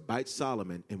 And so it bites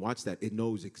Solomon, and watch that. It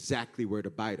knows exactly where to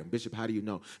bite him. Bishop, how do you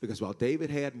know? Because while David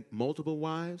had multiple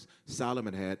wives,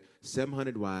 Solomon had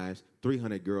 700 wives,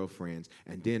 300 girlfriends,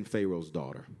 and then Pharaoh's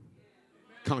daughter.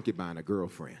 Concubine, a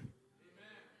girlfriend.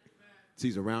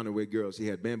 She's around her with girls. She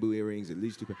had bamboo earrings, at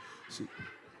least two.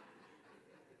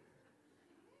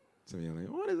 Some of you are like,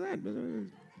 what is that?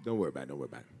 Don't worry about it. Don't worry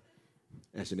about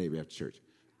it. Ask your neighbor after church.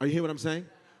 Are you hearing what I'm saying?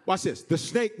 Watch this. The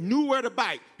snake knew where to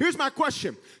bite. Here's my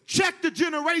question. Check the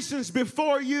generations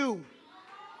before you.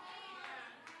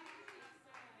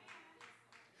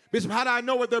 Bishop, how do I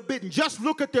know where they're bitten? Just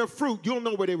look at their fruit. You'll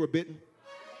know where they were bitten.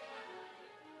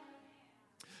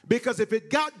 Because if it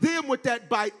got them with that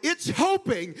bite, it's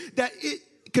hoping that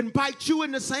it can bite you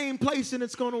in the same place and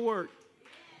it's going to work.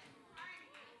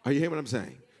 Are you hearing what I'm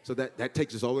saying? So that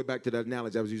takes us all the way back to that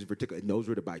analogy I was using for tickle. It knows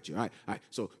where to bite you. All right.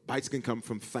 So bites can come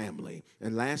from family.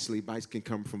 And lastly, bites can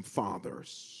come from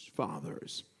fathers.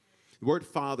 Fathers. The word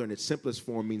father in its simplest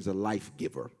form means a life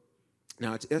giver.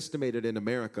 Now, it's estimated in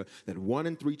America that 1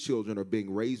 in 3 children are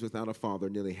being raised without a father.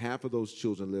 Nearly half of those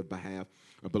children live by half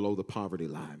or below the poverty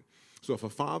line. So if a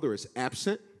father is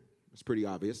absent, it's pretty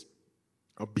obvious,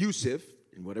 abusive,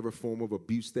 in whatever form of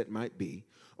abuse that might be,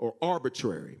 or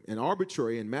arbitrary. And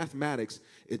arbitrary in mathematics,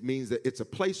 it means that it's a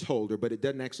placeholder, but it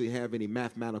doesn't actually have any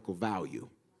mathematical value.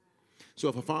 So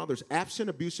if a father's absent,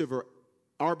 abusive, or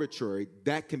arbitrary,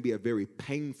 that can be a very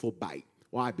painful bite.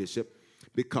 Why, Bishop?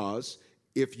 Because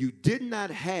if you did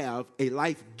not have a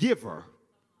life giver,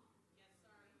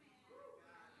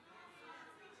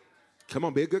 come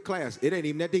on, be a good class. It ain't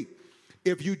even that deep.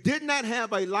 If you did not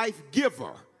have a life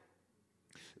giver,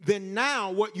 then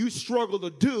now what you struggle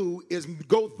to do is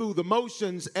go through the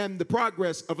motions and the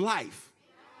progress of life.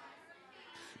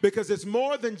 Because it's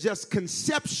more than just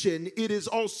conception, it is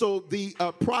also the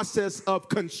process of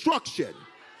construction.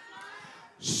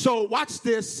 So watch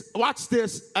this.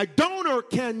 A donor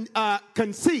can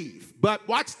conceive, but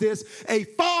watch this. A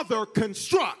father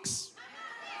constructs.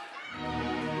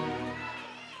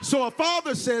 So a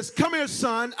father says, come here,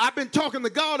 son, I've been talking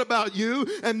to God about you,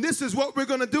 and this is what we're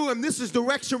going to do, and this is the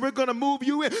direction we're going to move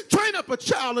you in. Train up a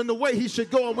child in the way he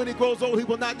should go, and when he grows old, he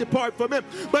will not depart from him.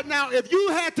 But now, if you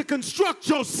had to construct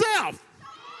yourself,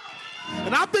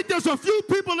 and I think there's a few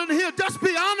people in here, just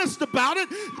be honest about it.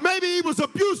 Maybe he was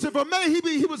abusive, or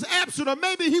maybe he was absent, or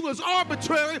maybe he was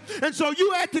arbitrary. And so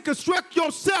you had to construct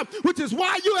yourself, which is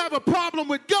why you have a problem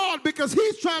with God, because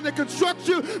he's trying to construct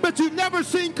you, but you've never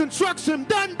seen construction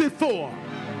done before.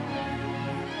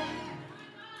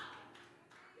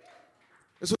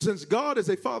 And so since God is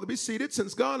a father, be seated,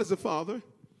 since God is a father,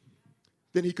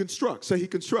 then he constructs. Say he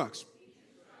constructs.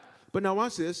 But now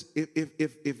watch this.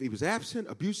 If he was absent,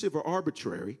 abusive, or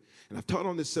arbitrary, and I've taught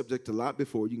on this subject a lot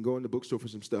before. You can go in the bookstore for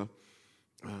some stuff.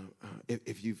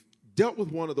 If you've dealt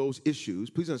with one of those issues,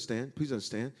 please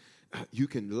understand, you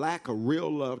can lack a real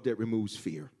love that removes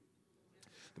fear.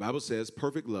 The Bible says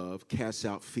perfect love casts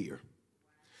out fear,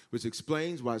 which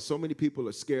explains why so many people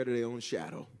are scared of their own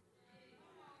shadow.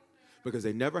 Because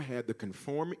they never had the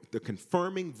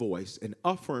confirming voice and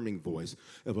affirming voice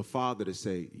of a father to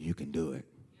say, you can do it.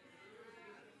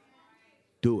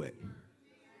 Do it.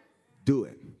 Do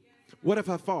it. What if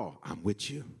I fall? I'm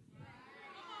with you.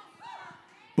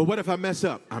 But what if I mess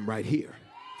up? I'm right here.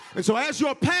 And so as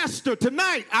your pastor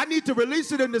tonight, I need to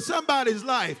release it into somebody's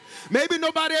life. Maybe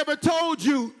nobody ever told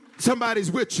you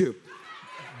somebody's with you,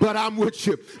 but I'm with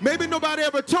you. Maybe nobody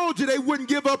ever told you they wouldn't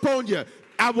give up on you.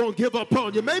 I won't give up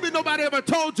on you. Maybe nobody ever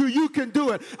told you you can do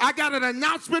it. I got an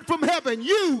announcement from heaven.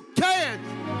 You can.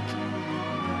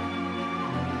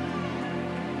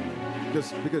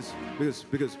 Because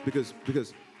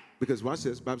watch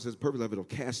this. The Bible says perfect love, it'll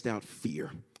cast out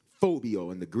fear. Phobia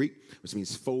in the Greek, which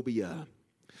means phobia.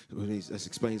 That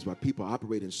explains why people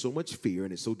operate in so much fear,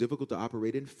 and it's so difficult to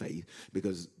operate in faith,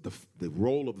 because the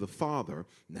role of the father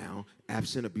now,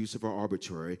 absent, abusive, or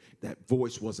arbitrary, that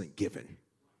voice wasn't given.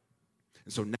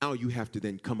 And so now you have to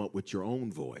then come up with your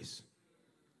own voice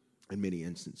in many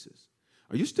instances.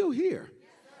 Are you still here?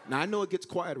 Now, I know it gets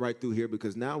quiet right through here,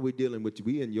 because now we're dealing with,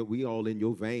 we all in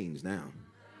your veins now.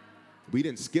 We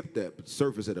didn't skip the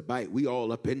surface of the bite. We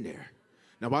all up in there.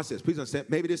 Now, watch this. Please understand,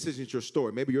 maybe this isn't your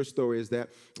story. Maybe your story is that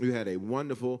you had a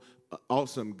wonderful,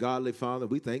 awesome, godly father.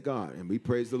 We thank God, and we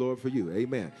praise the Lord for you.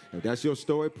 Amen. If that's your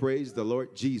story, praise the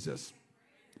Lord Jesus.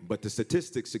 But the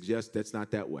statistics suggest that's not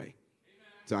that way.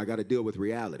 So I got to deal with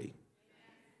reality.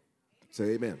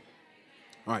 Say amen.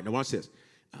 All right, now watch this.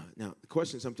 Now, the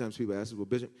question sometimes people ask is, well,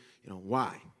 Bishop,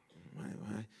 why?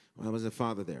 Why wasn't the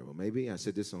father there? Well, maybe, I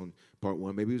said this on part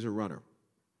 1, maybe he was a runner.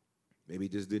 Maybe he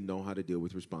just didn't know how to deal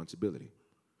with responsibility.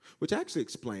 Which actually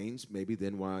explains maybe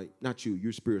then why, not you,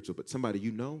 you're spiritual, but somebody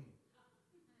you know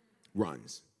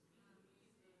runs.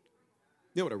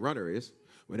 You know what a runner is?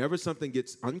 Whenever something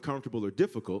gets uncomfortable or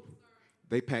difficult,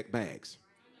 they pack bags.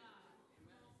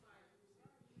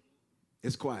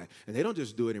 It's quiet. And they don't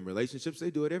just do it in relationships,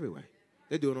 they do it everywhere.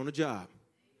 They do it on a job.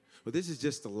 Well, this is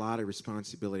just a lot of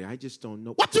responsibility. I just don't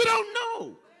know. What you don't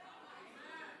know?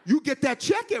 You get that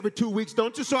check every 2 weeks,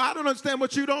 don't you? So I don't understand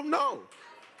what you don't know.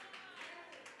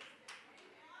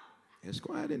 It's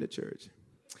quiet in the church.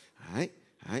 All right.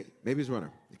 Maybe it's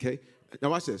runner, okay?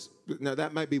 Now watch this. Now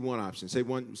that might be one option. Say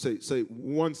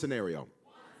one scenario.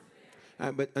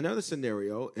 But another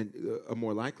scenario, and a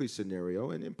more likely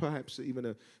scenario, and perhaps even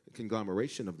a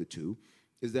conglomeration of the two,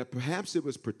 is that perhaps it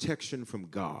was protection from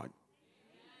God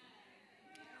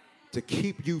to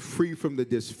keep you free from the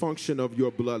dysfunction of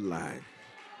your bloodline.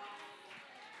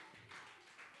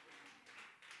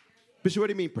 Bishop, what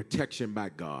do you mean protection by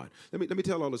God? Let me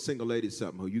tell all the single ladies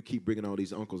something who you keep bringing all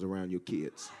these uncles around your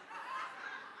kids.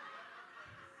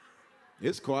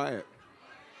 It's quiet.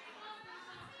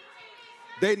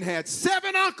 They had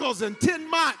 7 uncles in 10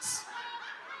 months.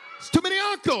 It's too many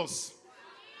uncles.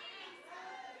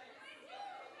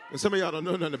 And some of y'all don't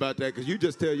know nothing about that because you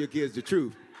just tell your kids the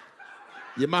truth.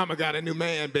 Your mama got a new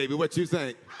man, baby. What you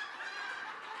think?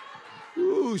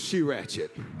 Ooh, she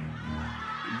ratchet.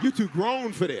 You too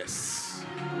grown for this.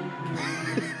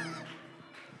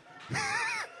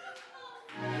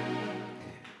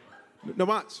 Now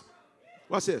watch.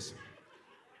 Watch this.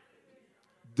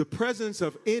 The presence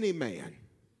of any man.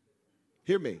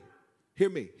 Hear me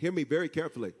very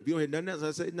carefully. If you don't hear nothing else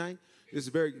I say tonight, this is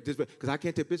because I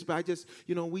can't take this, but I just,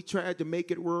 we tried to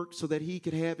make it work so that he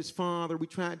could have his father. We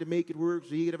tried to make it work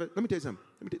so he could have it. Let me tell you something.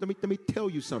 Let me tell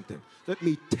you something. Let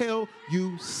me tell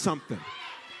you something.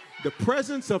 The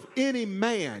presence of any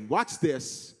man, watch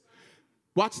this,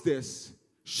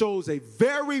 shows a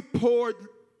very poor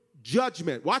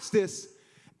judgment, watch this,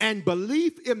 and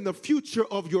belief in the future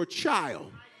of your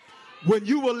child when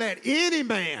you will let any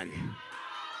man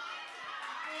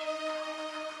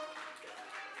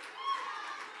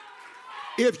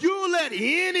if you let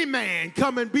any man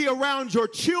come and be around your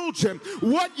children,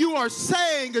 what you are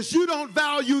saying is you don't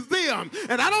value them.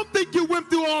 And I don't think you went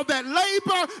through all that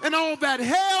labor and all that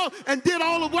hell and did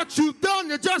all of what you've done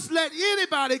to just let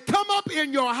anybody come up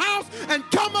in your house and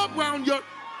come up around your...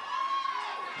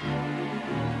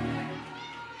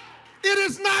 It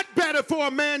is not better for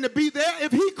a man to be there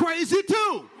if he's crazy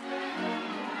too.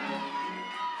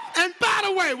 And by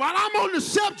the way, while I'm on the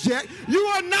subject, you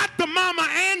are not the mama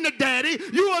and the daddy.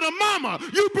 You are the mama.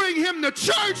 You bring him to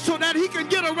church so that he can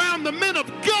get around the men of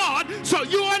God. So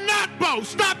you are not both.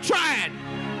 Stop trying.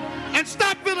 And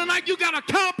stop feeling like you got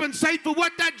to compensate for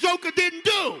what that joker didn't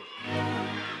do.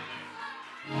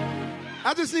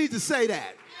 I just need to say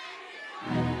that.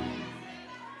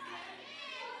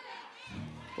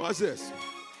 Watch this.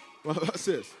 Watch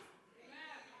this.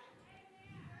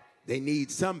 They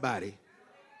need somebody.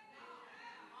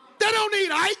 They don't need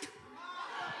Ike.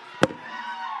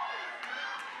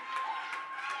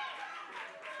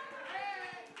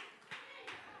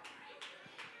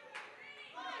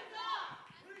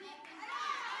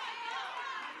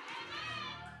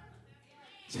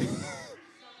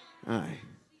 All right.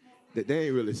 They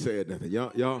ain't really said nothing. Y'all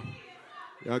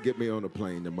get me on the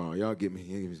plane tomorrow. Y'all get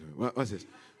me. Watch this.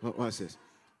 Watch this.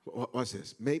 Watch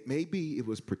this. Maybe it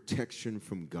was protection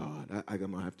from God. I'm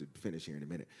going to have to finish here in a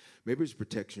minute. Maybe it's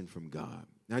protection from God.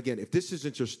 Now, again, if this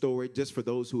isn't your story, just for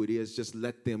those who it is, just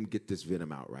let them get this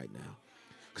venom out right now.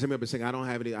 Because I remember saying, I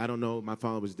don't know. My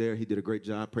father was there. He did a great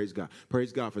job. Praise God.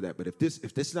 Praise God for that. But if this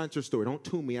is not your story, don't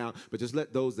tune me out. But just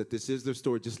let those that this is their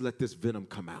story, just let this venom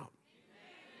come out.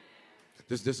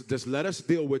 Just let us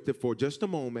deal with it for just a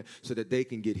moment so that they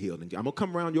can get healed. And I'm going to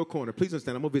come around your corner. Please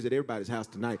understand, I'm going to visit everybody's house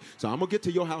tonight. So I'm going to get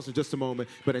to your house in just a moment.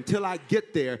 But until I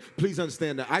get there, please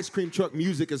understand the ice cream truck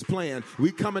music is playing.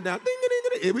 We coming down. Ding, ding,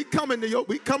 ding, ding. We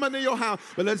coming to your house.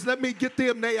 But let me get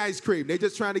them their ice cream. They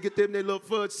just trying to get them their little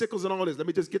fudge sickles and all this. Let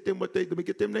me just get them let me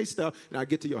get them their stuff, and I'll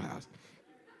get to your house.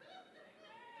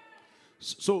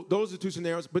 So those are two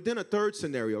scenarios. But then a third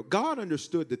scenario, God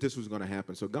understood that this was going to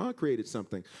happen. So God created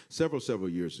something several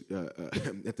years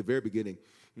at the very beginning,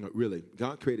 really.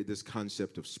 God created this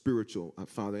concept of spiritual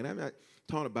fathering. And I've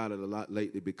taught about it a lot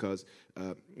lately because,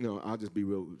 I'll just be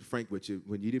real frank with you.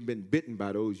 When you've been bitten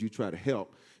by those you try to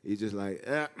help, you're just like,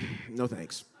 no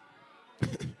thanks.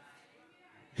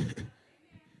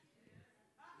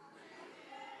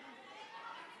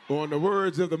 Or in the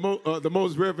words of the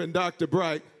most Reverend Dr.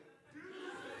 Bright,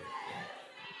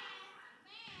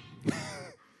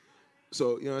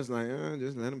 So, it's like,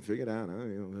 just let him figure it out.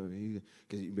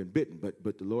 Because you've been bitten.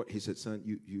 But the Lord, he said, son,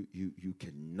 you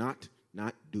cannot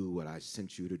not do what I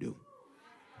sent you to do.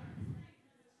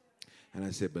 And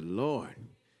I said, but Lord,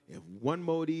 if one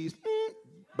more of these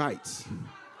bites,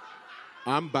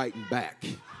 I'm biting back.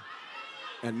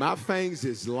 And my fangs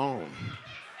is long.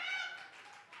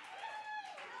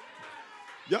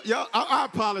 Y'all, I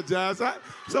apologize.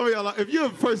 Some of y'all, if you're a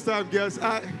first-time guest,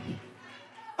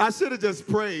 I should have just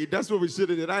prayed. That's what we should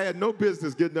have did. I had no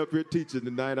business getting up here teaching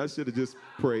tonight. I should have just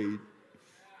prayed.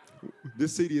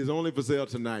 This CD is only for sale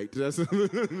tonight.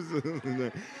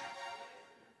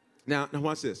 Now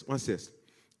watch this. Watch this.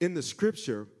 In the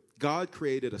scripture, God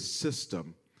created a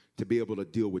system to be able to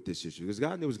deal with this issue because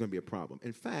God knew it was going to be a problem.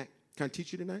 In fact, can I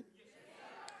teach you tonight?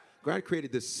 God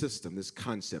created this system, this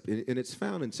concept, and it's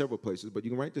found in several places, but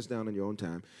you can write this down in your own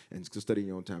time and study in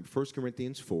your own time. 1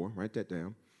 Corinthians 4, write that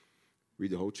down.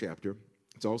 Read the whole chapter.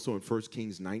 It's also in 1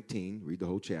 Kings 19, read the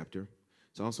whole chapter.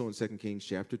 It's also in 2 Kings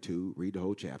chapter 2, read the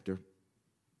whole chapter.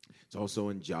 It's also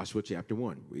in Joshua chapter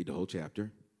 1, read the whole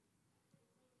chapter.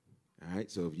 All right,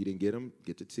 so if you didn't get them,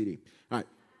 get the CD. All right.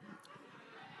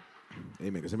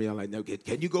 Amen. Because some of y'all like, no,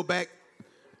 can you go back?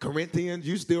 Corinthians,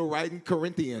 you still writing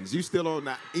Corinthians. You still on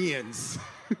the ends.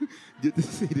 Get the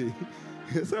CD.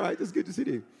 It's all right, just get the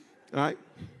CD. All right?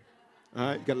 All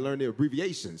right, got to learn the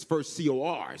abbreviations. First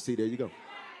COR. See, there you go.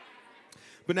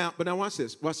 But now watch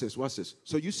this.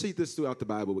 So you see this throughout the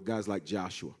Bible with guys like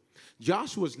Joshua.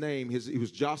 Joshua's name, he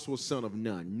was Joshua, son of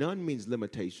Nun. Nun means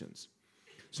limitations.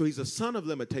 So he's a son of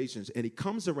limitations, and he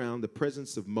comes around the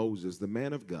presence of Moses, the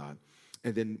man of God.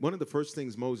 And then one of the first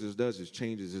things Moses does is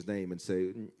changes his name and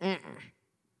say,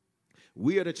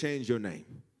 we are to change your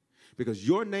name. Because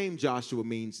your name, Joshua,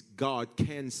 means God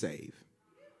can save.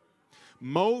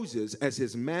 Moses, as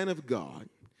his man of God,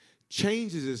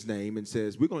 changes his name and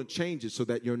says, we're going to change it so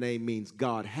that your name means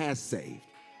God has saved.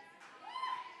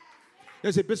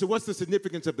 They said, Bishop, what's the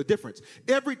significance of the difference?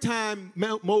 Every time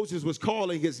Moses was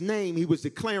calling his name, he was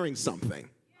declaring something.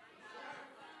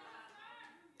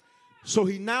 So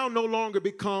he now no longer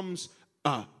becomes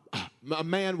a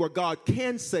man where God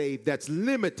can save that's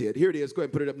limited. Here it is. Go ahead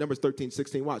and put it up. Numbers 13,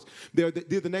 16. Watch. They're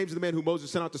the names of the men who Moses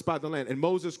sent out to spy the land. And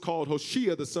Moses called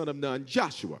Hoshea, the son of Nun,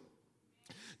 Joshua.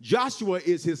 Joshua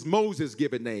is his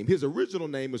Moses-given name. His original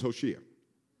name was Hoshea.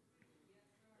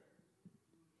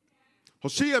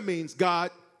 Hoshea means God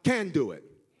can do it.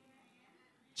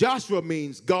 Joshua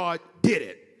means God did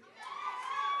it.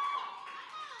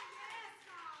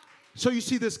 So you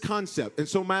see this concept. And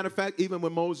so, matter of fact, even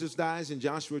when Moses dies in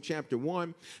Joshua chapter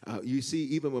 1, you see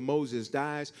even when Moses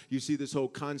dies, you see this whole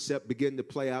concept begin to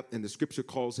play out. And the scripture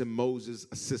calls him Moses'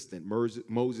 assistant,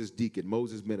 Moses' deacon,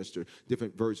 Moses' minister.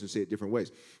 Different versions say it different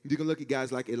ways. You can look at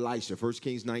guys like Elisha, 1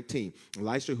 Kings 19.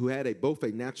 Elisha, who had both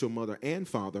a natural mother and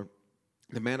father.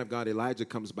 The man of God, Elijah,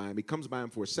 comes by him. He comes by him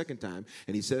for a second time.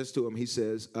 And he says to him,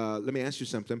 let me ask you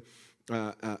something.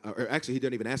 Or actually, he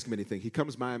doesn't even ask him anything. He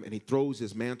comes by him and he throws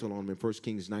his mantle on him in 1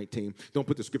 Kings 19. Don't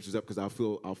put the scriptures up because I'll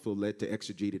feel led to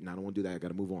exegete it, and I don't want to do that. I got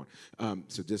to move on.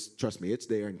 So just trust me, it's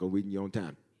there, and go read in your own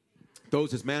time.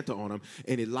 Throws his mantle on him,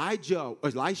 and Elisha.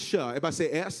 Everybody say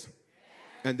S.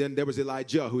 And then there was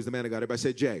Elijah, who's the man of God. Everybody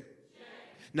say J.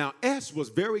 Now S was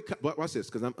very. Watch this,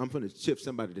 because I'm going to shift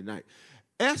somebody tonight.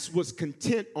 S was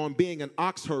content on being an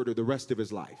ox herder the rest of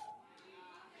his life.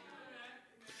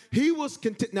 He was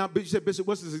content. Now, you said, Bishop,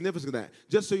 what's the significance of that?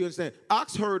 Just so you understand,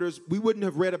 ox herders, we wouldn't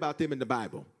have read about them in the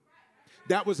Bible.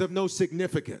 That was of no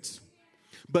significance.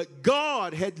 But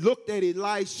God had looked at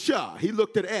Elisha. He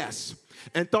looked at S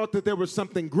and thought that there was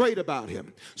something great about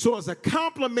him. So as a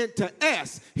compliment to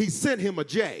S, he sent him a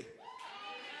J.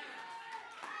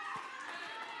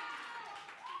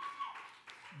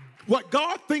 What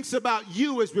God thinks about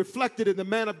you is reflected in the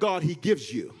man of God he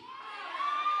gives you.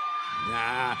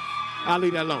 Nah, I'll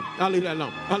leave that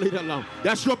alone.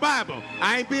 That's your Bible.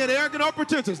 I ain't being arrogant or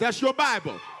pretentious. That's your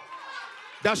Bible.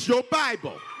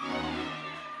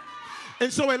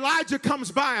 And so Elijah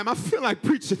comes by him. I feel like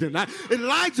preaching tonight.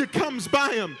 Elijah comes by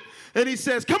him. And he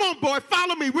says, come on, boy,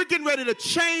 follow me. We're getting ready to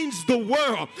change the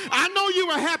world. I know you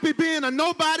were happy being a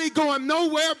nobody, going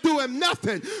nowhere, doing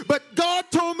nothing. But God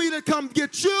told me to come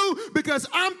get you because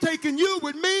I'm taking you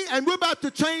with me, and we're about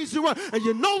to change the world. And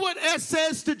you know what S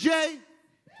says to J?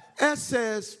 S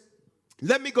says,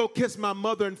 let me go kiss my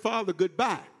mother and father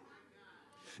goodbye.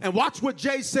 And watch what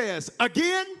J says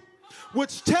again,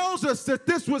 which tells us that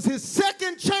this was his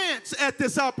second chance at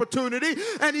this opportunity,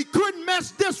 and he couldn't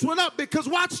mess this one up because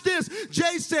watch this.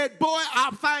 Jay said, boy,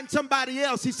 I'll find somebody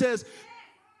else. He says,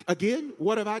 again,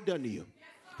 what have I done to you?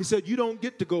 He said, you don't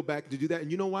get to go back to do that.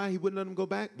 And you know why he wouldn't let him go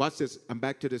back? Watch this. I'm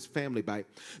back to this family bite.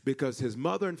 Because his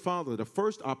mother and father, the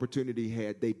first opportunity he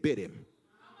had, they bit him.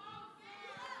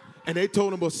 And they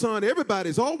told him, well, son,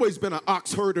 everybody's always been an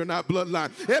ox herder in our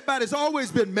bloodline. Everybody's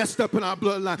always been messed up in our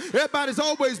bloodline. Everybody's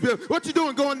always been, what you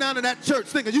doing going down to that church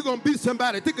thinking you're going to be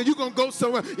somebody, thinking you're going to go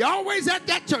somewhere. You're always at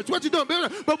that church. What you doing?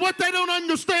 But what they don't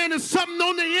understand is something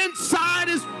on the inside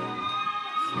is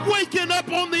waking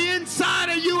up on the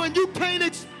inside of you, and you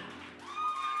can't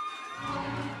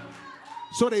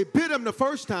So they bit him the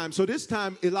first time. So this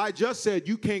time Elijah said,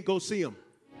 you can't go see him,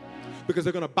 because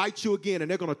they're going to bite you again,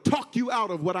 and they're going to talk you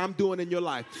out of what I'm doing in your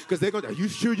life. Because they're going to, are you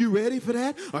sure you're ready for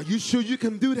that? Are you sure you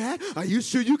can do that? Are you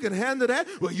sure you can handle that?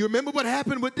 Well, you remember what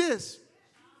happened with this.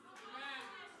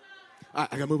 I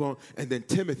got to move on. And then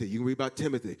Timothy, you can read about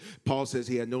Timothy. Paul says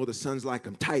he had no other sons like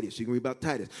him. Titus, you can read about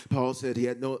Titus. Paul said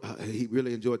he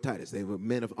really enjoyed Titus. They were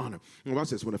men of honor. And watch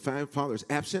this. When a father is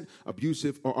absent,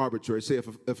 abusive, or arbitrary. Say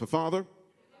if a father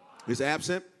is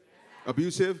absent,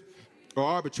 abusive, or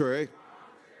arbitrary,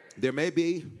 there may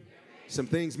be some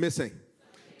things missing.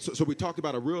 So we talked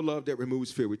about a real love that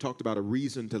removes fear. We talked about a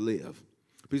reason to live.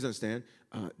 Please understand,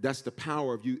 that's the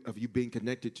power of you being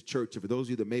connected to church. And for those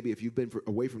of you that maybe if you've been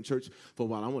away from church for a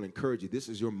while, I want to encourage you. This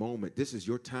is your moment. This is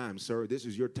your time, sir. This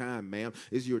is your time, ma'am.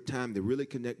 This is your time to really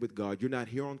connect with God. You're not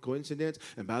here on coincidence.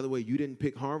 And by the way, you didn't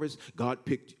pick Harvest. God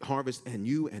picked Harvest and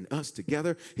you and us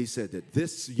together. He said that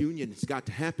this union has got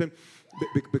to happen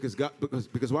because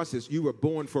watch this. You were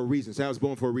born for a reason. Say, I was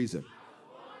born for a reason.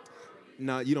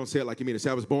 No, you don't say it like you mean it. Say,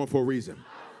 I was born for a reason.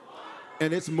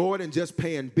 And it's more than just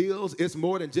paying bills. It's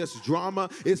more than just drama.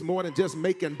 It's more than just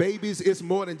making babies. It's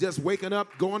more than just waking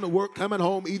up, going to work, coming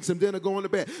home, eating some dinner, going to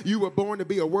bed. You were born to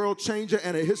be a world changer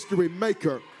and a history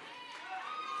maker.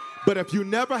 But if you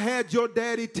never had your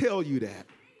daddy tell you that,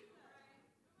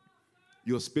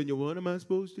 you'll spin your, what am I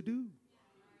supposed to do?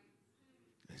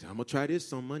 I said, I'm going to try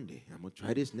this on Monday. I'm going to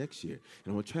try this next year.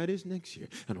 And I'm going to try this next year.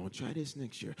 And I'm going to try this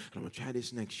next year. And I'm going to try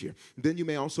this next year. Then you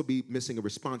may also be missing a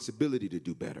responsibility to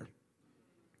do better.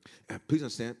 Please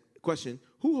understand. Question,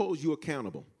 who holds you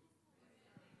accountable?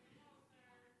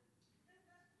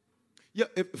 Yeah,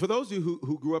 for those of you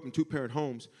who grew up in two-parent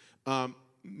homes,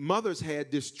 mothers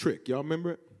had this trick. Y'all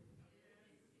remember it?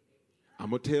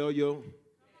 I'm going to tell you,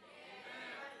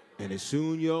 and as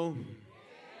soon yo.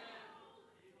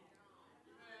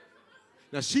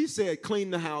 Now, she said clean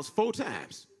the house 4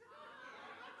 times.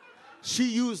 She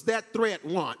used that threat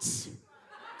once.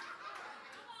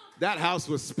 That house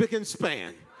was spick and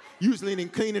span. Usually in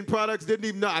cleaning products, didn't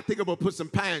even know. I think I'm going to put some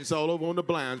Pine Sol over on the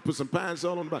blinds. Put some Pine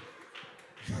Sol on the blinds.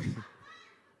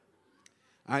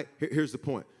 All right, here's the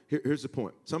point. Here's the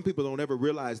point. Some people don't ever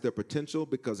realize their potential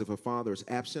because if a father is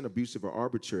absent, abusive, or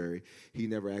arbitrary, he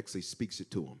never actually speaks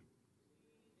it to them.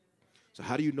 So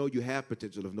how do you know you have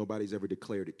potential if nobody's ever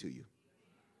declared it to you?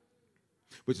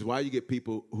 Which is why you get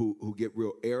people who get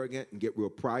real arrogant and get real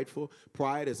prideful.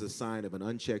 Pride is a sign of an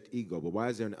unchecked ego. But why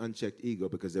is there an unchecked ego?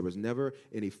 Because there was never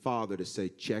any father to say,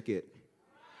 check it.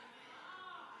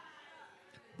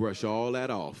 Brush all that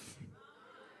off.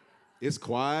 It's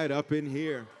quiet up in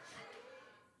here.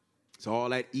 So all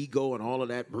that ego and all of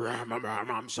that,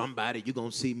 I'm somebody, you're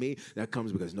going to see me. That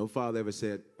comes because no father ever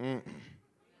said,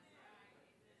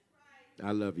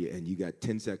 I love you. And you got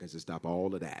 10 seconds to stop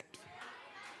all of that.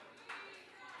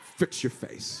 Fix your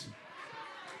face.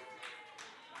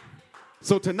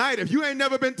 So tonight, if you ain't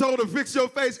never been told to fix your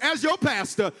face, as your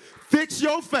pastor, fix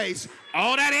your face.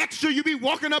 All that extra you be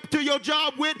walking up to your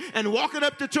job with and walking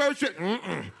up to church with,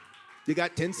 you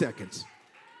got 10 seconds.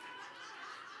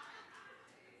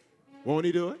 Won't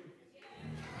he do it?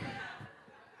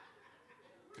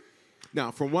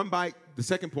 Now, from one bite, the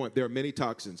second point, there are many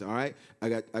toxins, all right? I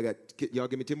got. Y'all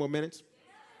give me 10 more minutes?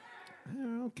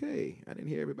 Okay. I didn't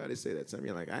hear everybody say that. Some of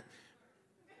you are like,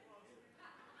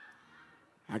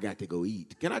 I got to go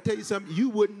eat. Can I tell you something? You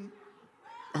wouldn't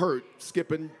hurt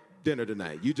skipping dinner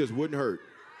tonight. You just wouldn't hurt.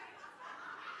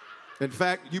 In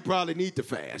fact, you probably need to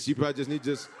fast. You probably just need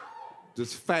just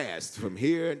fast from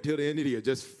here until the end of the year.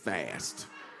 Just fast.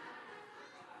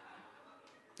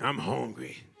 I'm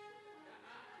hungry.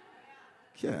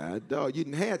 God, dog,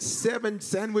 you had 7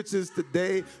 sandwiches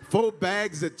today, 4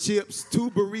 bags of chips, 2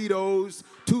 burritos,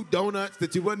 2 donuts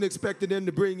that you wasn't expecting them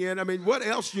to bring in. I mean, what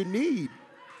else you need?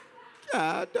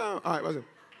 God, dog. All right, listen.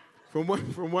 From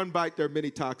one bite, there are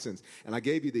many toxins. And I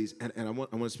gave you these, and I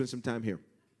want to spend some time here.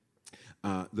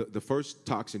 The first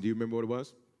toxin, do you remember what it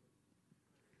was?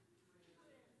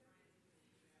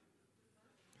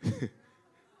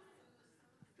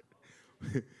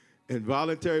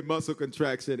 Involuntary muscle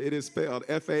contraction. It is spelled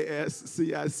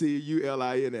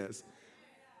Fasciculins.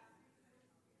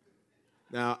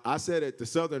 Now, I said it, the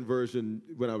Southern version,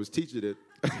 when I was teaching it,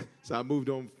 so I moved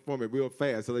on from it real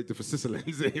fast. I like the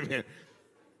Facilitans, amen.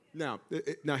 Now,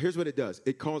 here's what it does.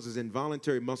 It causes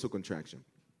involuntary muscle contraction.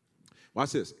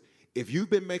 Watch this. If you've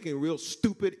been making real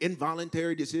stupid,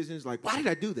 involuntary decisions, like, why did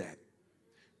I do that?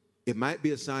 It might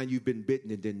be a sign you've been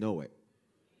bitten and didn't know it.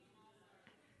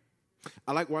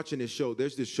 I like watching this show.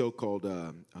 There's this show called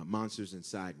Monsters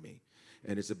Inside Me.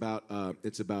 And it's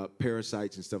about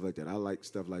parasites and stuff like that. I like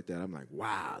stuff like that. I'm like,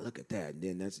 wow, look at that. And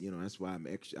then that's why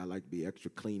I like to be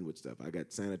extra clean with stuff. I got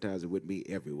sanitizer with me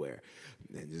everywhere.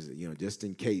 And just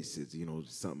in case it's,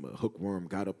 something, a hookworm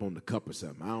got up on the cup or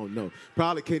something. I don't know.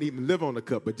 Probably can't even live on the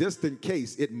cup, but just in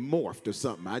case it morphed or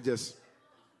something. I just,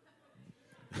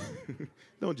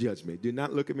 don't judge me. Do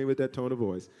not look at me with that tone of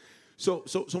voice. So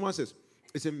watch this.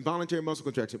 It's involuntary muscle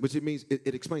contraction, which it means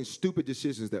it explains stupid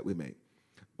decisions that we make.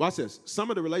 Watch this.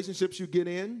 Some of the relationships you get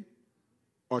in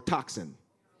are toxin.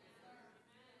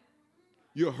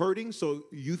 You're hurting, so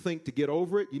you think to get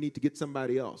over it, you need to get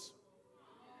somebody else.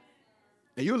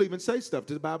 And you'll even say stuff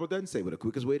that the Bible doesn't say, well, the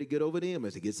quickest way to get over them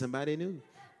is to get somebody new.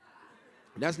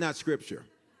 That's not scripture.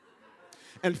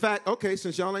 In fact, okay,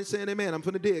 since y'all ain't saying amen, I'm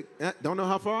finna dig. Don't know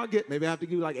how far I'll get. Maybe I have to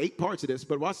give like 8 parts of this,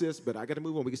 but watch this. But I got to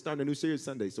move on. We can start a new series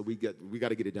Sunday, so we got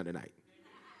to get it done tonight.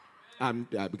 We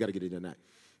got to get it done tonight.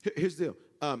 Here's the deal.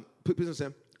 Please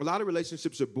understand, a lot of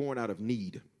relationships are born out of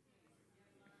need.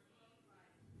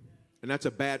 And that's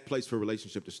a bad place for a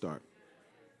relationship to start.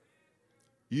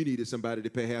 You needed somebody to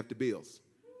pay half the bills.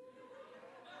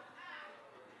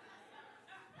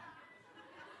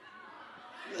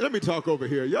 Let me talk over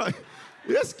here. Y'all,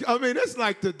 it's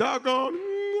like the doggone.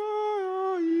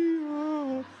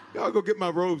 Y'all go get my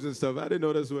robes and stuff. I didn't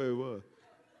know that's the way it was.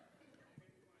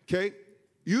 Okay?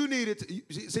 You needed to,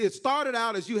 see, it started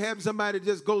out as you having somebody to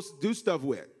just go do stuff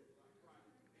with.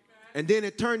 And then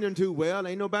it turned into, well,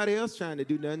 ain't nobody else trying to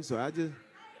do nothing, so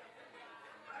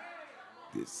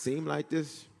it seemed like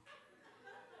this.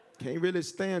 Can't really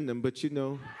stand them, but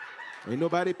ain't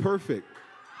nobody perfect.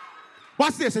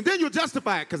 Watch this, and then you'll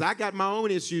justify it, because I got my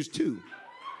own issues too.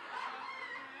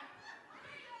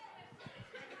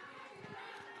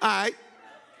 All right,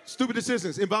 stupid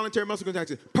decisions, involuntary muscle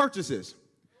contraction, purchases.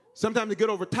 Sometimes to get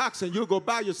over toxin, you'll go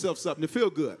buy yourself something to feel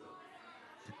good.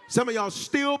 Some of y'all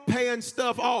still paying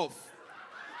stuff off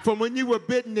from when you were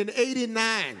bitten in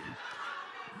 89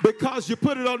 because you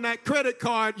put it on that credit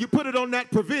card, you put it on that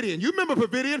Providian. You remember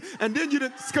Providian, and then you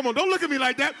didn't, come on, don't look at me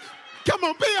like that. Come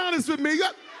on, be honest with me.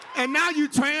 And now you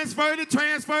transferred it. You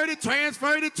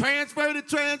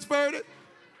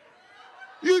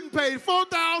paid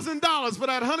 $4,000 for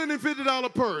that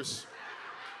 $150 purse.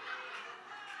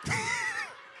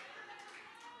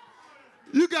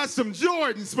 You got some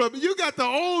Jordans, but you got the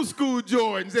old school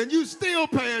Jordans, and you still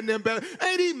paying them better.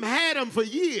 Ain't even had them for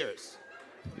years.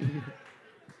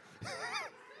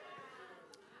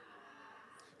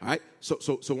 All right, so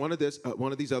one of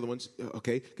these other ones,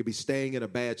 could be staying in a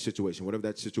bad situation, whatever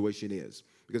that situation is,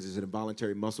 because it's an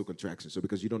involuntary muscle contraction. So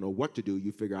because you don't know what to do,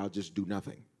 you figure I'll just do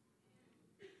nothing.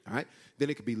 All right, then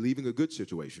it could be leaving a good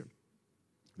situation.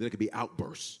 Then it could be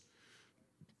outbursts.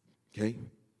 Okay.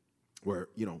 Where,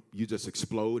 you just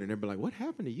explode and everybody like, what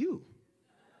happened to you?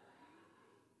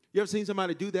 You ever seen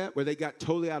somebody do that where they got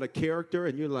totally out of character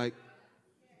and you're like,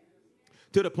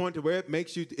 to the point to where it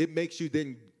makes you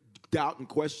then doubt and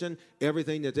question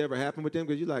everything that's ever happened with them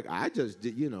because you're like, I just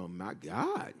did, my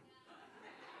God.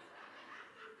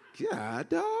 God,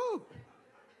 dog. All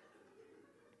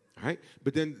right?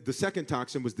 But then the second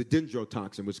toxin was the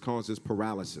dendrotoxin, which causes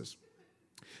paralysis.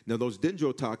 Now, those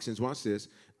dendrotoxins, watch this,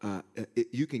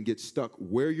 you can get stuck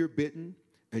where you're bitten,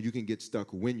 and you can get stuck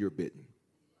when you're bitten.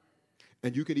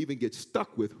 And you can even get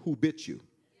stuck with who bit you.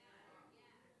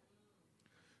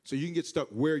 So you can get stuck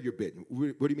where you're bitten.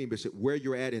 What do you mean, Bishop? Where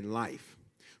you're at in life.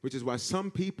 Which is why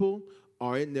some people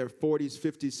are in their 40s,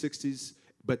 50s, 60s,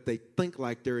 but they think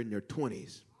like they're in their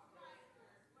 20s.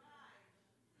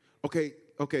 Okay,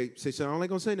 say, so I ain't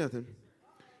gonna say nothing.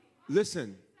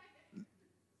 Listen.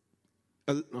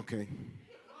 Okay.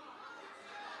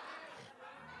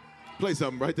 Play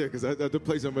something right there, because I have to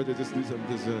play something right there. Just do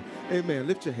something. Amen.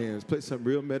 Lift your hands. Play something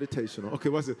real meditational. Okay,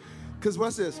 watch this. Because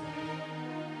watch this.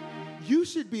 You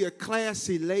should be a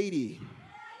classy lady.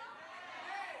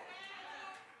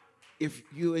 If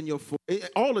you in your 40s,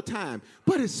 all the time,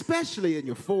 but especially in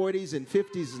your 40s and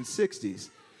 50s and 60s,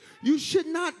 you should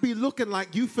not be looking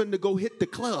like you finna go hit the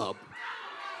club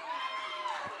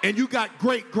and you got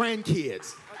great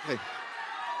grandkids. Okay.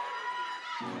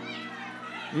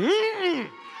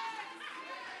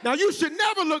 Now, you should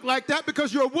never look like that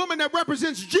because you're a woman that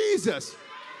represents Jesus.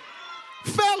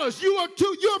 Fellas, you're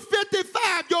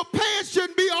 55. Your pants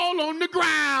shouldn't be all on the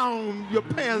ground. Your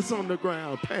pants on the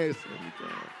ground. Pants on the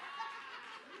ground.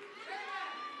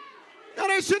 Now,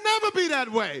 they should never be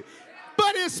that way.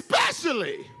 But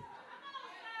especially.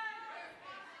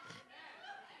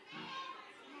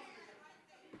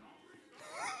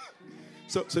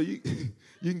 So you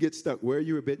can get stuck where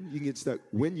you were bitten. You can get stuck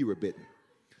when you were bitten.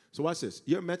 So watch this.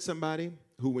 You ever met somebody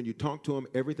who, when you talk to them,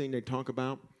 everything they talk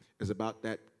about is about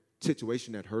that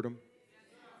situation that hurt them?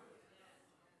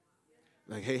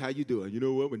 Like, hey, how you doing? You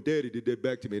know what? When Daddy did that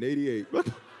back to me in 88.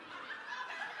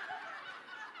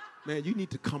 Man, you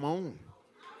need to come on.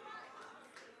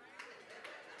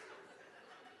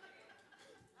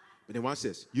 But then watch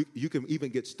this. You can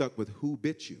even get stuck with who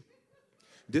bit you.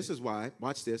 This is why,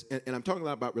 watch this, and I'm talking a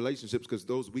lot about relationships because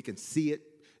those, we can see it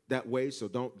that way, so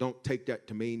don't take that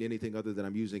to mean anything other than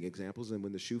I'm using examples, and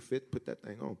when the shoe fit, put that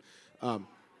thing on.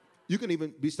 You can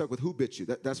even be stuck with who bit you.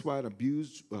 That's why an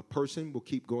abused person will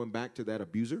keep going back to that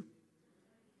abuser.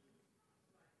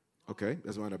 Okay,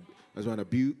 that's why an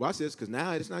abuse. Watch this, because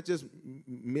now it's not just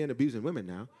men abusing women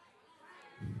now.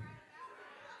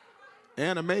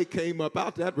 Anna Mae came up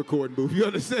out that recording booth. You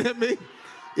understand me?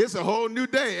 It's a whole new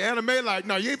day. Anna Mae like,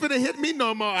 no, you ain't finna hit me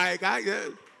no more.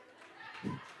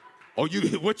 Oh,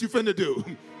 what you finna do?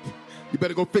 You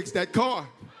better go fix that car.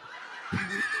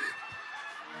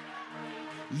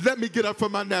 Let me get up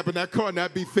from my nap and that car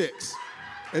not be fixed.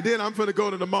 And then I'm finna go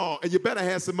to the mall, and you better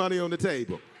have some money on the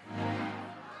table.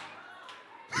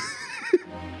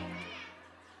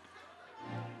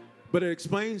 But it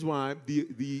explains why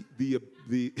the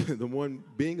one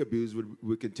being abused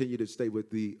would continue to stay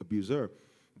with the abuser,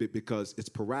 because it's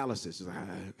paralysis. It's like,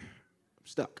 I'm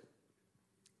stuck.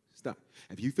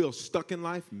 If you feel stuck in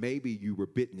life, maybe you were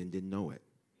bitten and didn't know it.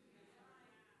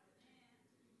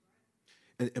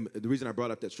 And the reason I brought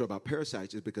up that story about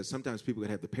parasites is because sometimes people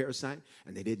can have the parasite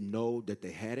and they didn't know that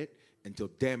they had it until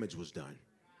damage was done.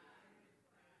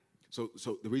 So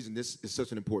the reason this is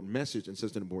such an important message and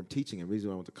such an important teaching, and the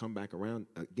reason I want to come back around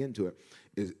again to it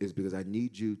is because I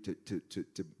need you to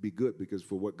be good, because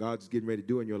for what God's getting ready to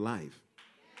do in your life,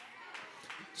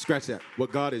 scratch that,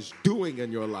 what God is doing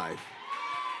in your life,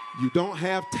 you don't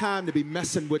have time to be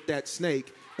messing with that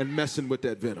snake and messing with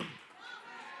that venom.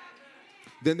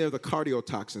 Then there are the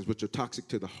cardiotoxins, which are toxic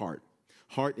to the heart.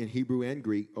 Heart in Hebrew and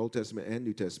Greek, Old Testament and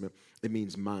New Testament, it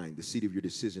means mind, the seat of your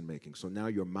decision making. So now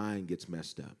your mind gets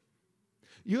messed up.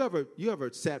 You ever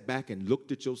sat back and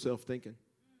looked at yourself thinking?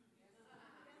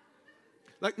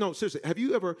 Like, no, seriously,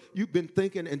 you've been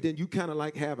thinking and then you kind of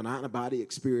like have an out-of-body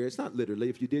experience? Not literally.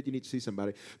 If you did, you need to see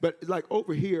somebody. But like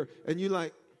over here, and you're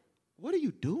like, what are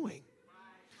you doing?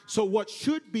 So what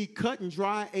should be cut and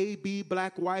dry, A, B,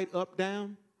 black, white, up,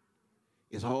 down,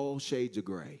 is all shades of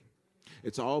gray.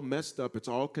 It's all messed up. It's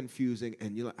all confusing.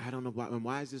 And you're like, I don't know why. And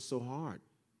why is this so hard?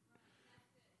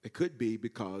 It could be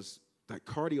because that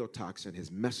cardiotoxin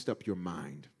has messed up your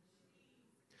mind.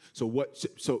 So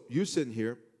you're sitting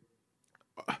here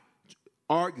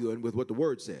arguing with what the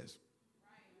word says.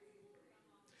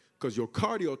 Because your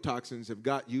cardiotoxins have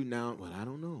got you now, well, I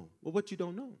don't know. Well, what you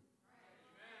don't know?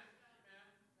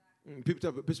 People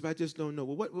tell me, Bishop, I just don't know.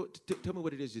 Well, tell me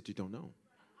what it is that you don't know.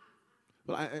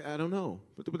 Well, I don't know.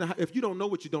 But if you don't know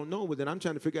what you don't know, well, then I'm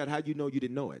trying to figure out how you know you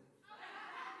didn't know it.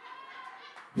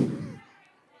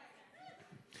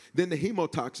 Then the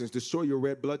hemotoxins destroy your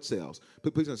red blood cells.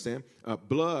 Please understand,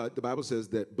 blood, the Bible says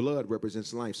that blood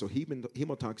represents life. So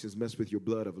hemotoxins mess with your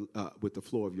blood, with the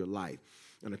flow of your life.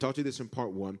 And I taught you this in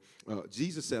part 1.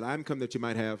 Jesus said, I'm come that you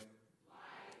might have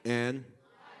life. And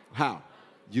how?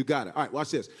 You got it. All right,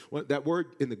 watch this. Well, that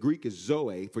word in the Greek is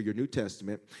zoe for your New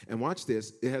Testament. And watch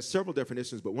this. It has several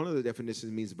definitions, but one of the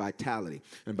definitions means vitality.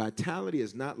 And vitality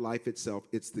is not life itself.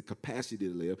 It's the capacity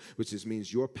to live, which just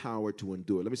means your power to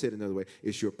endure. Let me say it another way.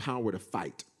 It's your power to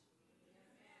fight.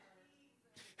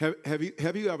 Have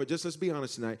you ever, just let's be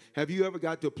honest tonight, have you ever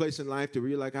got to a place in life to where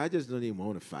you're like, I just don't even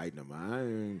want to fight no more. I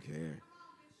don't care.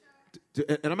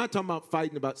 And I'm not talking about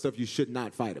fighting about stuff you should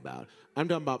not fight about. I'm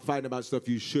talking about fighting about stuff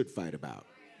you should fight about.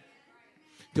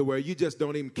 To where you just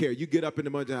don't even care. You get up in the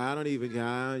morning, I don't even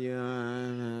care.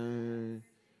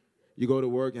 You go to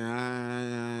work,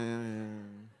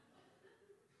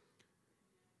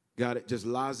 got it, just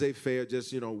laissez-faire,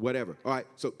 just, whatever. All right,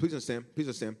 so please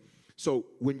understand. So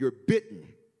when you're bitten,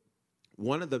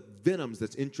 one of the venoms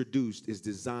that's introduced is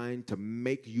designed to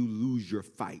make you lose your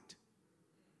fight.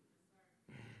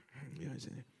 You know what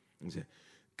I'm saying?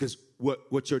 Because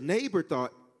what your neighbor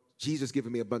thought, Jesus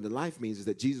giving me abundant life, means is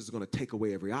that Jesus is going to take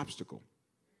away every obstacle.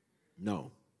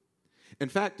 No. In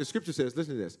fact, the scripture says,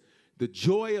 listen to this, the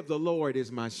joy of the Lord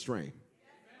is my strength.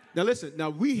 Now listen, now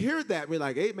we hear that, we're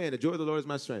like, amen, the joy of the Lord is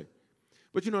my strength.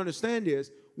 But you don't understand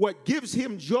is, what gives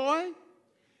him joy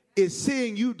is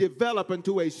seeing you develop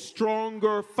into a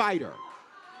stronger fighter.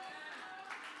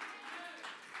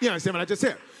 You understand what I just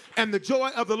said? And the joy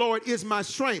of the Lord is my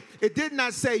strength. It did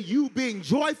not say you being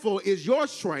joyful is your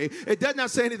strength. It does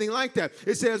not say anything like that.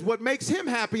 It says what makes him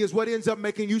happy is what ends up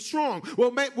making you strong.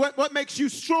 Well, what makes you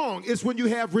strong is when you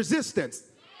have resistance.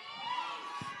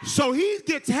 So he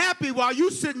gets happy while you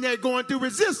sitting there going through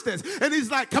resistance. And he's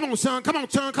like, come on, son, come on,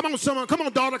 son, come on, son, come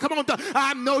on, daughter, come on, daughter.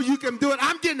 I know you can do it.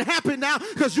 I'm getting happy now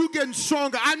because you're getting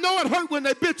stronger. I know it hurt when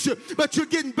they bit you, but you're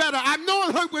getting better. I know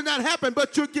it hurt when that happened,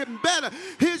 but you're getting better.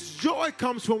 His joy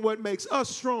comes from what makes us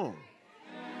strong.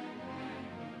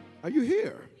 Are you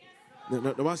here?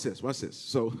 No, watch this, watch this.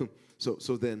 So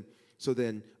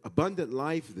then abundant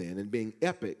life then and being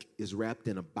epic is wrapped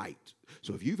in a bite.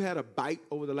 So if you've had a bite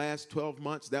over the last 12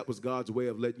 months, that was God's way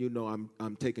of letting you know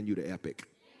I'm taking you to epic.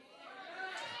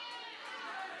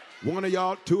 One of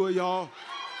y'all, two of y'all,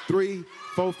 3,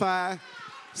 4, 5,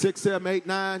 6, 7, 8,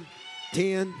 9,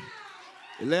 10,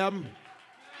 11.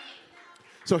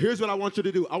 So here's what I want you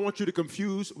to do. I want you to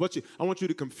confuse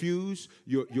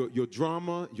your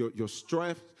drama, your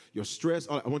stress.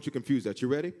 I want you to confuse that. You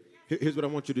ready? Here's what I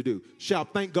want you to do.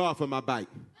 Shout, thank God for my bite.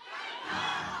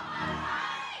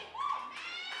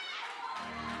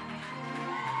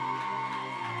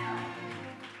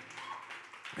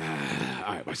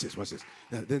 All right, watch this.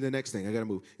 Now, then the next thing, I got to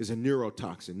move, is a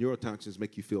neurotoxin. Neurotoxins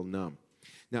make you feel numb.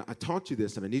 Now, I taught you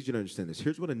this, and I need you to understand this.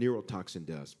 Here's what a neurotoxin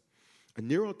does. A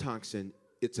neurotoxin,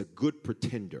 it's a good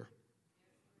pretender.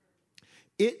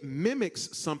 It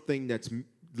mimics something that's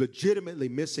legitimately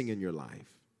missing in your life.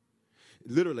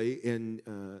 Literally, in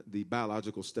the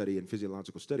biological study and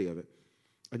physiological study of it,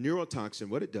 a neurotoxin,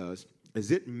 what it does is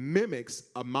it mimics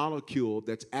a molecule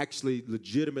that's actually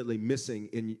legitimately missing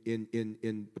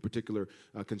in a particular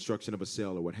construction of a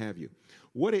cell or what have you.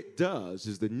 What it does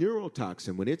is the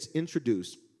neurotoxin, when it's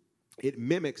introduced, it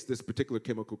mimics this particular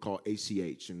chemical called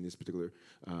ACH in this particular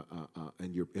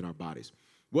in our bodies.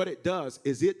 What it does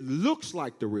is it looks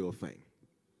like the real thing.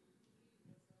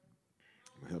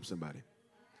 I'm gonna help somebody.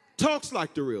 Talks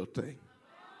like the real thing.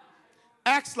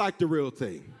 Acts like the real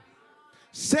thing.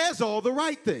 Says all the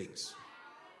right things.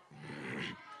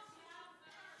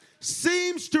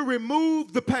 Seems to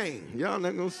remove the pain. Y'all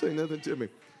not going to say nothing to me.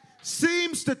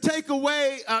 Seems to take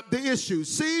away the issue.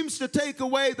 Seems to take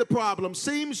away the problem.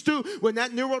 Seems to, when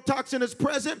that neurotoxin is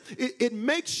present, it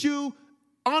makes you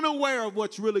unaware of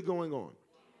what's really going on.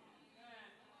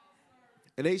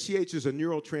 And ACH is a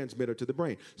neurotransmitter to the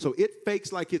brain. So it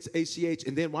fakes like it's ACH,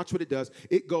 and then watch what it does.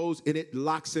 It goes and it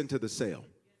locks into the cell.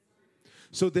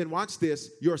 So then watch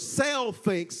this. Your cell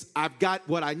thinks, I've got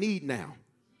what I need now.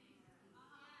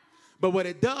 But what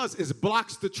it does is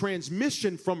blocks the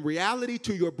transmission from reality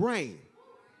to your brain.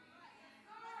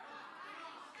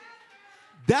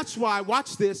 That's why,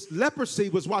 watch this, leprosy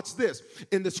was, watch this.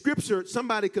 In the scripture,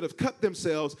 somebody could have cut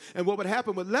themselves, and what would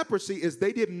happen with leprosy is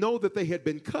they didn't know that they had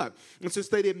been cut. And since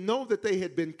they didn't know that they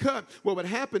had been cut, what would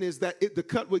happen is that the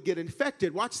cut would get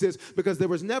infected. Watch this, because there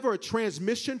was never a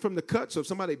transmission from the cut. So if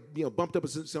somebody bumped up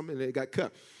something and they got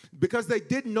cut. Because they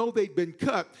didn't know they'd been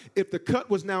cut, if the cut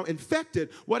was now infected,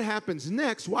 what happens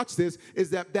next, watch this, is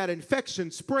that infection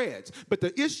spreads. But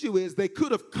the issue is they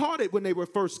could have caught it when they were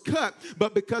first cut,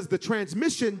 but because the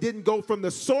transmission didn't go from the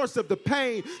source of the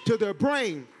pain to their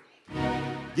brain.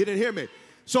 You didn't hear me.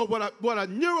 So what a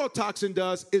neurotoxin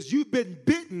does is you've been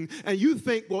bitten and you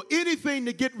think, well, anything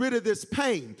to get rid of this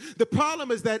pain. The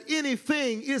problem is that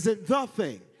anything isn't the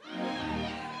thing.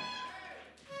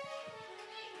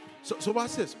 So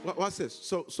watch this. Watch this.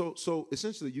 So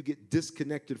essentially, you get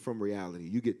disconnected from reality.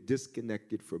 You get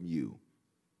disconnected from you.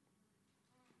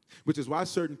 Which is why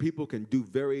certain people can do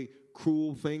very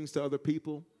cruel things to other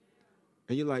people.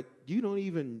 And you're like, you don't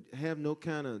even have no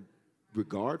kind of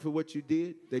regard for what you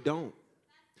did. They don't.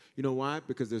 You know why?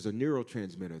 Because there's a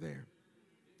neurotransmitter there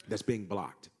that's being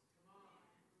blocked.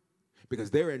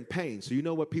 Because they're in pain. So you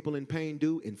know what people in pain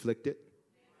do? Inflict it.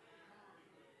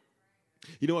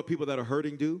 You know what people that are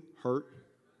hurting do? Hurt.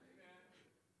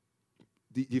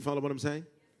 Do you follow what I'm saying?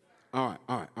 All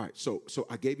right. So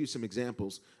I gave you some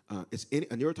examples. A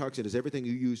neurotoxin is everything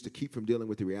you use to keep from dealing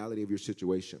with the reality of your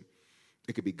situation.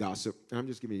 It could be gossip. And I'm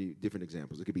just giving you different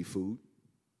examples. It could be food.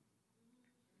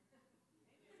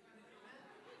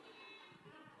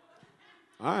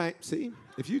 All right, see?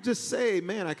 If you just say,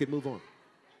 man, I could move on.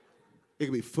 It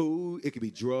could be food. It could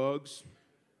be drugs.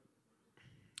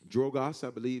 Drogas,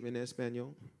 I believe, in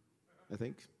Espanol, I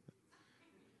think.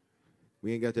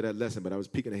 We ain't got to that lesson, but I was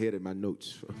peeking ahead in my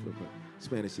notes from my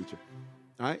Spanish teacher.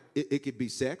 All right? It could be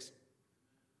sex.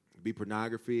 It could be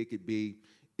pornography. It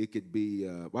could be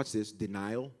watch this,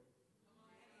 denial.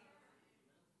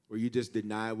 Where you just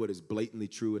deny what is blatantly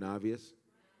true and obvious.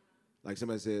 Like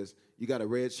somebody says, you got a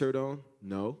red shirt on?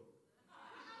 No.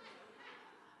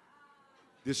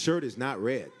 This shirt is not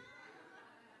red.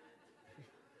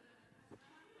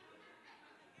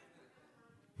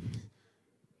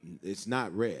 It's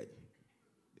not red.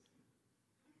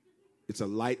 It's a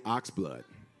light ox blood.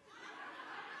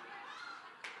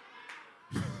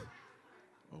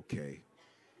 Okay.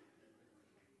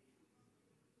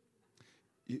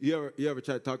 You ever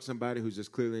try to talk to somebody who's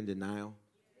just clearly in denial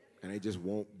and they just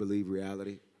won't believe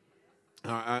reality?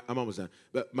 I'm almost done.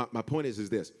 But my point is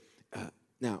this.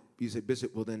 Now, you say,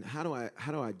 Bishop, well then how do I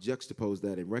juxtapose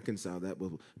that and reconcile that?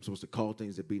 Well, I'm supposed to call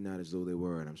things that be not as though they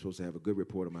were, and I'm supposed to have a good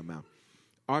report in my mouth.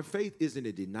 Our faith isn't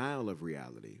a denial of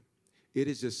reality. It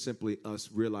is just simply us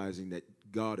realizing that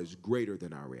God is greater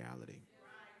than our reality.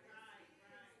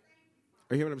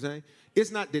 Are you hearing what I'm saying?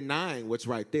 It's not denying what's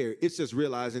right there. It's just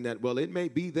realizing that, well, it may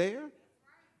be there.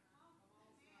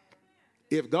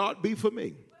 If God be for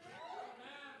me,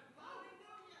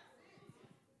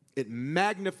 it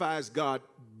magnifies God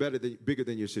bigger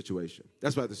than your situation.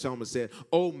 That's why the psalmist said,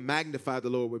 oh, magnify the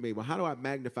Lord with me. Well, how do I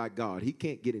magnify God? He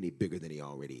can't get any bigger than he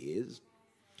already is.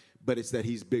 But it's that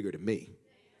he's bigger than me.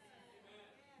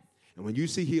 And when you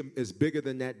see him as bigger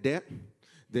than that debt,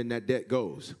 then that debt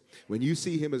goes. When you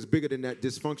see him as bigger than that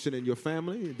dysfunction in your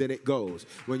family, then it goes.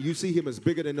 When you see him as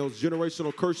bigger than those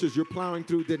generational curses you're plowing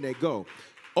through, then they go.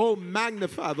 Oh,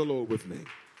 magnify the Lord with me.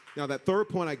 Now, that third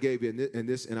point I gave you in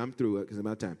this, and I'm through it because of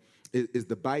my time, is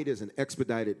the bite is an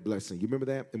expedited blessing. You remember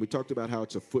that? And we talked about how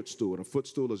it's a footstool, and a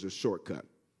footstool is a shortcut.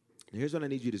 And here's what I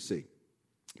need you to see.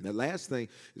 That last thing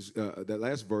is that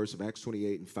last verse of Acts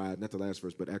 28 and 5, not the last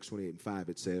verse, but Acts 28 and 5,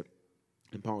 it said,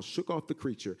 and Paul shook off the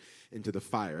creature into the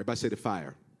fire. Everybody say the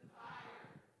fire. The fire.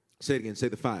 Say it again, say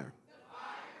the fire. The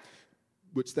fire.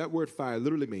 Which that word fire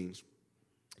literally means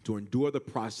to endure the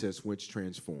process which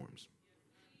transforms.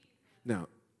 Now,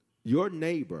 your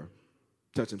neighbor,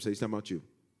 touch him, say he's talking about you,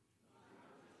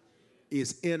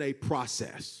 is in a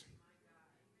process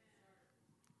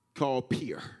called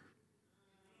pir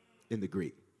in the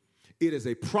Greek. It is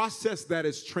a process that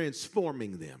is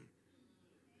transforming them.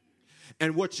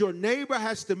 And what your neighbor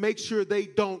has to make sure they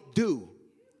don't do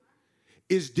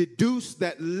is deduce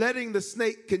that letting the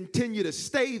snake continue to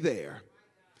stay there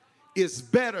is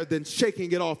better than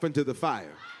shaking it off into the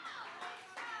fire.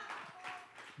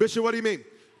 Bishop, what do you mean?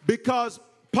 Because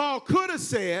Paul could have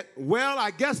said, well,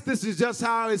 I guess this is just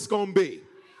how it's going to be.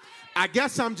 I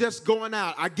guess I'm just going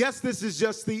out. I guess this is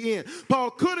just the end. Paul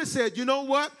could have said, you know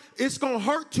what? It's going to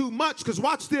hurt too much because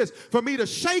watch this. For me to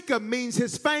shake him means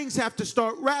his fangs have to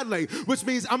start rattling, which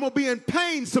means I'm going to be in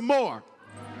pain some more.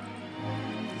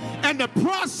 And the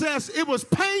process, it was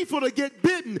painful to get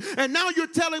bitten. And now you're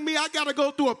telling me I got to go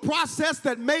through a process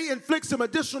that may inflict some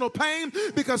additional pain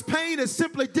because pain is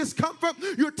simply discomfort.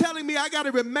 You're telling me I got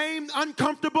to remain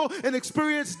uncomfortable and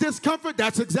experience discomfort.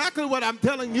 That's exactly what I'm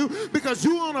telling you because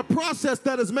you're on a process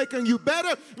that is making you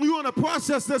better. You're on a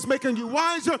process that's making you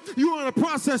wiser. You're on a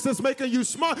process that's making you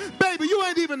smart. Baby, you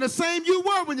ain't even the same you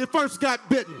were when you first got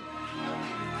bitten.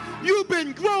 You've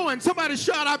been growing. Somebody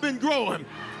shout, I've been growing.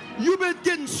 You've been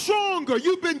getting stronger.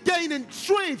 You've been gaining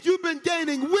strength. You've been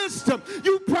gaining wisdom.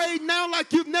 You prayed now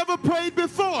like you've never prayed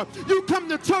before. You come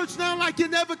to church now like you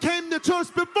never came to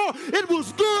church before. It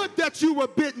was good that you were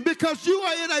bitten because you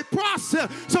are in a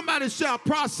process. Somebody shout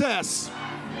process.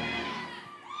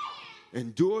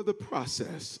 Endure the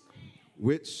process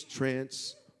which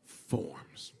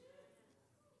transforms.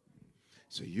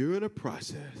 So you're in a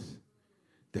process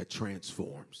that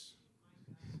transforms.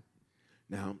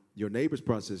 Now, your neighbor's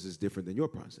process is different than your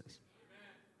process.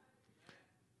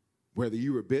 Whether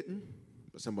you were bitten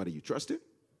by somebody you trusted,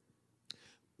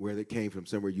 whether it came from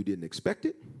somewhere you didn't expect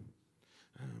it,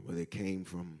 whether it came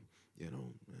from,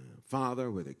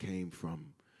 father, whether it came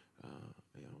from,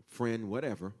 friend,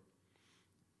 whatever,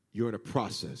 you're in a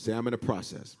process. Say, I'm in a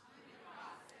process.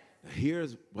 Now,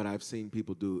 here's what I've seen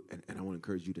people do, and I want to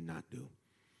encourage you to not do,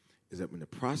 is that when the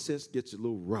process gets a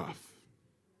little rough,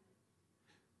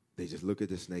 they just look at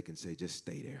the snake and say, just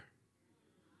stay there.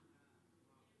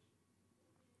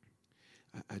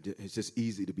 It's just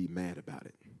easy to be mad about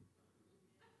it.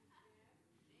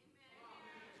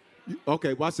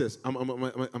 Okay, watch this. I'm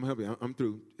helping. I'm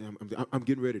through. I'm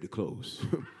getting ready to close.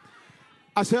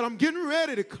 I said, I'm getting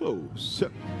ready to close.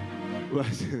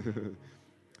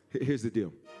 Here's the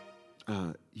deal.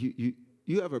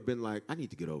 You ever been like, I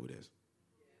need to get over this?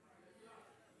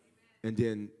 And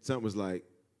then something was like,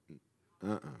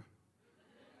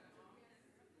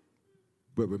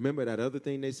 But remember that other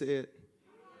thing they said?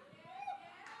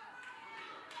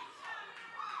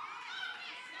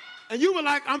 And you were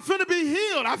like, I'm finna be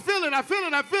healed. I feel it, I feel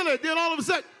it, I feel it. Then all of a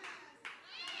sudden,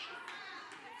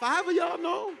 5 of y'all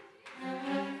know?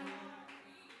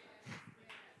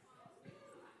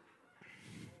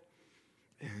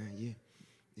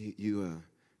 You're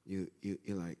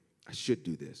like, I should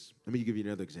do this. Let me give you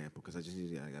another example because I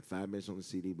got 5 minutes on the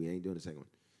CD. We ain't doing the second one.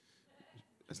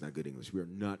 That's not good English. We are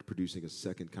not producing a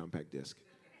second compact disc.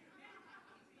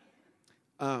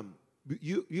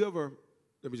 You ever,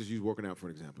 let me just use working out for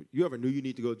an example. You ever knew you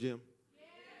need to go to the gym?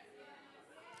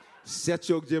 Set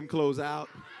your gym clothes out.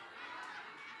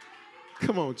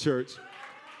 Come on, church.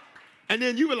 And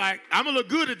then you were like, I'm going to look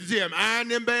good at the gym. Iron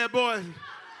them bad boys.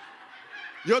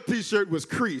 Your T-shirt was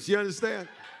creased. You understand?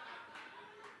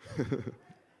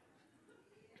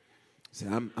 Say,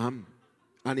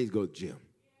 I need to go to the gym.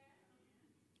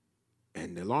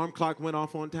 And the alarm clock went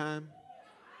off on time.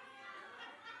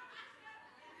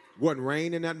 Wasn't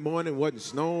raining that morning, wasn't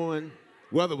snowing.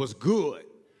 Weather was good.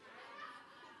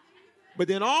 But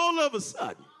then all of a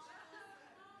sudden,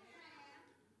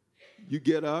 you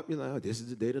get up, you're like, oh, this is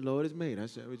the day the Lord has made. I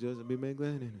shall rejoice and be made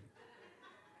glad in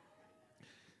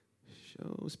it. Sure,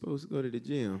 I was supposed to go to the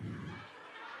gym.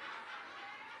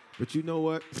 But you know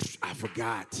what? I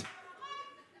forgot.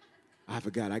 I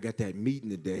got that meeting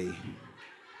today.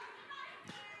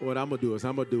 What I'm going to do is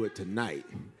I'm going to do it tonight.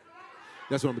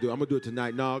 That's what I'm going to do. I'm going to do it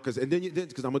tonight. No, because I'm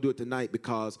going to do it tonight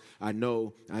because I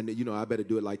know, I better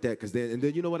do it like that. And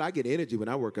then you know what? I get energy when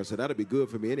I work out, so that'll be good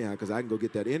for me anyhow because I can go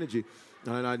get that energy.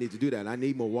 And I need to do that. I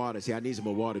need more water. See, I need some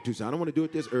more water too. So I don't want to do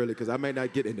it this early because I may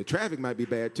not get, and the traffic might be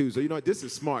bad too. So you know what? This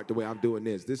is smart the way I'm doing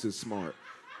this. This is smart.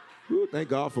 Ooh, thank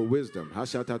God for wisdom.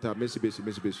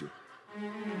 Mitsubishi.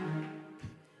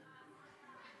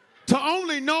 To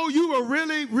only know you were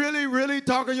really, really, really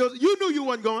talking yourself. You knew you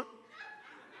wasn't going.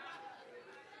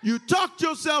 You talked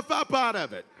yourself up out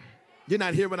of it. You're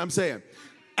not hearing what I'm saying.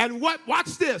 And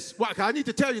watch this. I need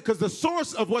to tell you because the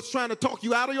source of what's trying to talk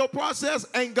you out of your process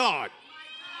ain't God.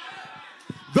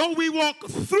 Though we walk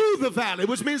through the valley,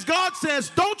 which means God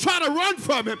says, don't try to run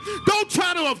from it. Don't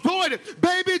try to avoid it.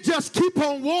 Baby, just keep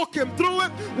on walking through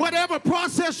it. Whatever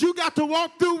process you got to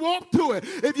walk through it.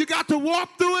 If you got to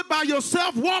walk through it by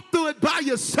yourself, walk through it by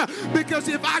yourself. Because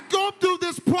if I go through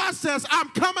this process, I'm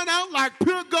coming out like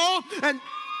pure gold. And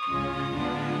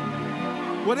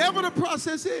whatever the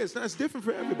process is, that's different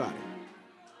for everybody.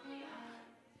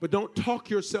 But don't talk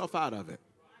yourself out of it.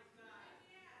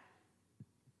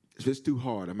 If it's too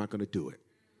hard, I'm not going to do it.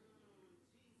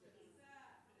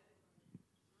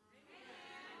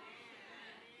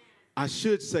 I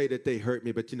should say that they hurt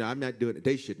me, but I'm not doing it.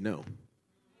 They should know.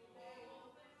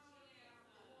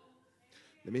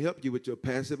 Let me help you with your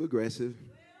passive-aggressive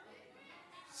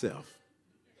self.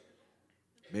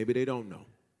 Maybe they don't know.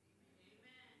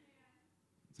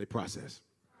 Say process.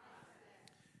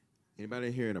 Anybody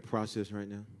in here in a process right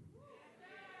now?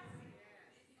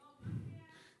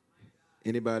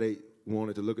 Anybody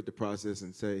wanted to look at the process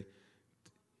and say,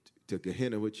 to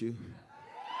Gehenna with you?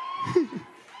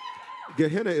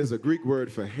 Gehenna is a Greek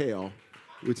word for hell,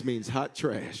 which means hot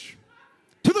trash.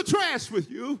 To the trash with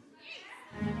you.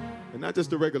 And not just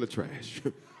the regular trash,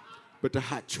 but the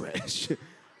hot trash.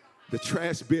 The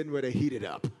trash bin where they heat it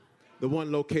up. The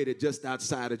one located just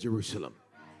outside of Jerusalem.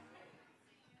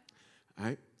 All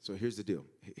right? So here's the deal.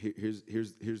 Here's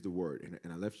the word.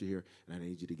 And I left you here, and I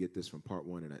need you to get this from part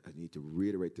 1, and I need to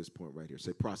reiterate this point right here.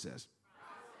 Say process.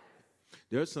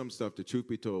 There's some stuff, the truth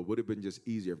be told, would have been just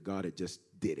easier if God had just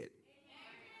did it.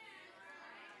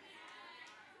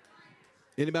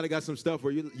 Anybody got some stuff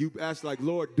where you asked, like,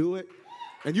 Lord, do it?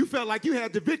 And you felt like you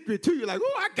had the victory, too. You're like,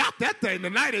 oh, I got that thing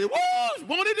tonight. Whoa,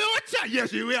 won't he do it?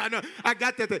 Yes, you will. I know. I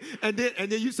got that thing. And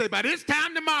then you say, by this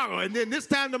time tomorrow. And then this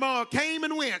time tomorrow came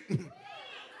and went.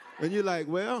 And you're like,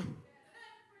 well,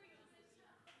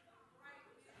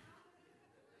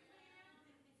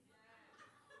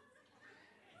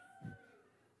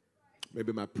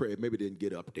 maybe my prayer, maybe didn't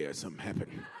get up there. Something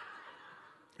happened.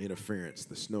 Interference,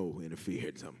 the snow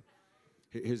interfered. Something.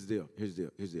 Here's the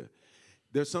deal.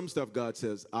 There's some stuff God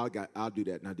says, I'll do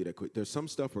that, and I'll do that quick. There's some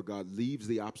stuff where God leaves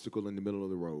the obstacle in the middle of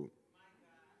the road.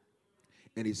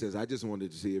 And he says, I just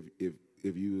wanted to see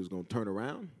if you was going to turn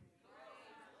around.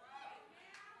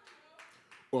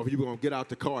 Or if you were going to get out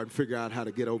the car and figure out how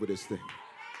to get over this thing.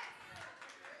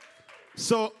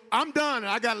 So I'm done.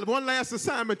 I got one last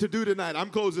assignment to do tonight. I'm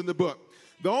closing the book.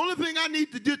 The only thing I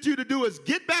need to get you to do is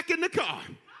get back in the car.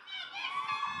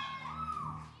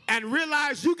 And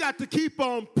realize you got to keep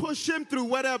on pushing through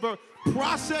whatever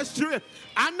process you.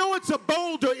 I know it's a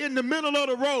boulder in the middle of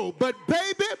the road, but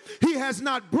baby, he has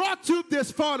not brought you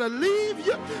this far to leave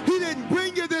you. He didn't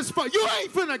bring you this far. You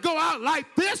ain't finna go out like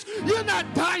this. You're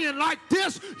not dying like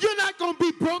this. You're not gonna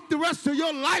be broke the rest of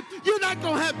your life. You're not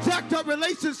gonna have jacked up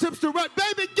relationships to run.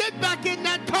 Baby, get back in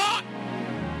that car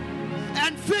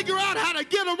and figure out how to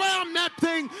get around that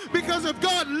thing, because if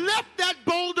God left that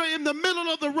boulder in the middle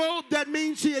of the road, that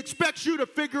means he expects you to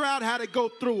figure out how to go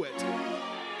through it.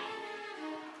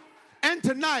 And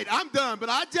tonight, I'm done, but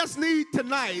I just need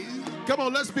tonight, come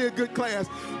on, let's be a good class.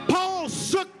 Paul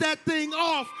shook that thing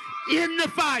off in the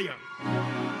fire.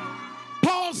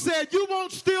 Paul said, you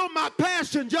won't steal my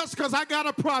passion just because I got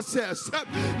a process.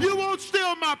 You won't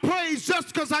steal my praise just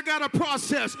because I got a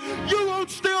process. You won't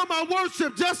steal my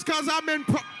worship just because I'm in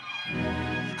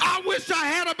I wish I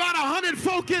had about 100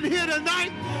 folk in here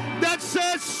tonight that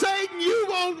says, Satan, you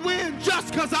won't win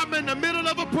just because I'm in the middle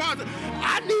of a process.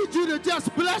 I need you to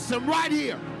just bless him right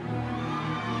here.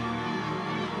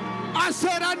 I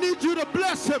said, I need you to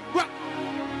bless him right.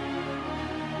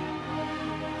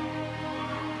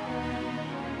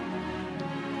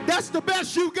 That's the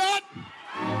best you got?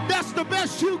 That's the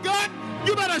best you got?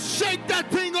 You better shake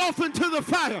that thing off into the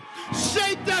fire.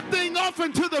 Shake that thing off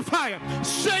into the fire.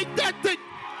 Shake that thing.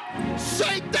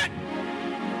 Shake that.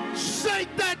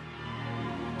 Shake that.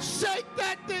 Shake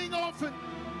that thing off.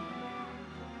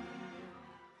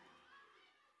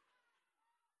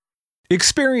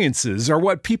 Experiences are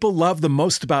what people love the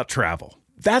most about travel.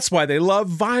 That's why they love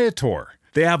Viator.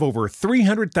 They have over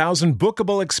 300,000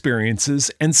 bookable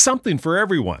experiences and something for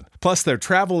everyone. Plus, their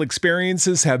travel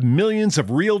experiences have millions of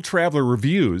real traveler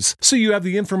reviews, so you have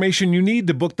the information you need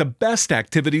to book the best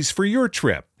activities for your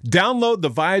trip. Download the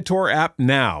Viator app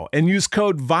now and use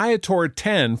code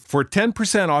Viator10 for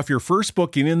 10% off your first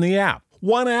booking in the app.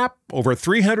 One app, over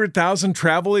 300,000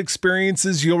 travel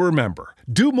experiences you'll remember.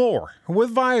 Do more with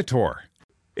Viator.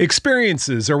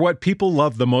 Experiences are what people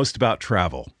love the most about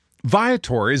travel.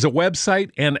 Viator is a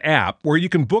website and app where you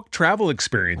can book travel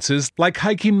experiences like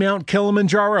hiking Mount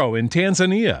Kilimanjaro in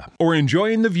Tanzania or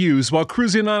enjoying the views while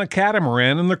cruising on a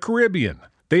catamaran in the Caribbean.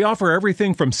 They offer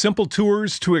everything from simple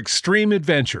tours to extreme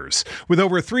adventures. With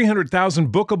over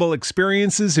 300,000 bookable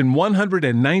experiences in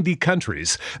 190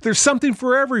 countries, there's something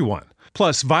for everyone.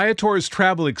 Plus, Viator's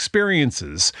travel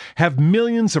experiences have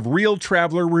millions of real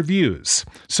traveler reviews,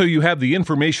 so you have the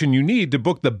information you need to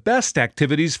book the best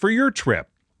activities for your trip.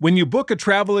 When you book a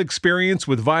travel experience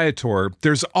with Viator,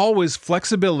 there's always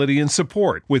flexibility and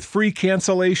support with free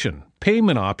cancellation,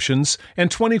 payment options, and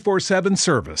 24/7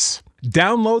 service.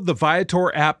 Download the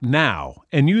Viator app now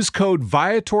and use code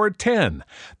Viator10.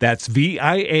 That's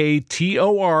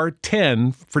Viator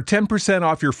 10 for 10%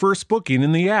 off your first booking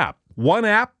in the app. One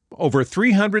app, over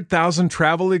 300,000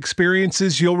 travel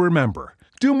experiences you'll remember.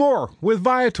 Do more with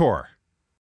Viator.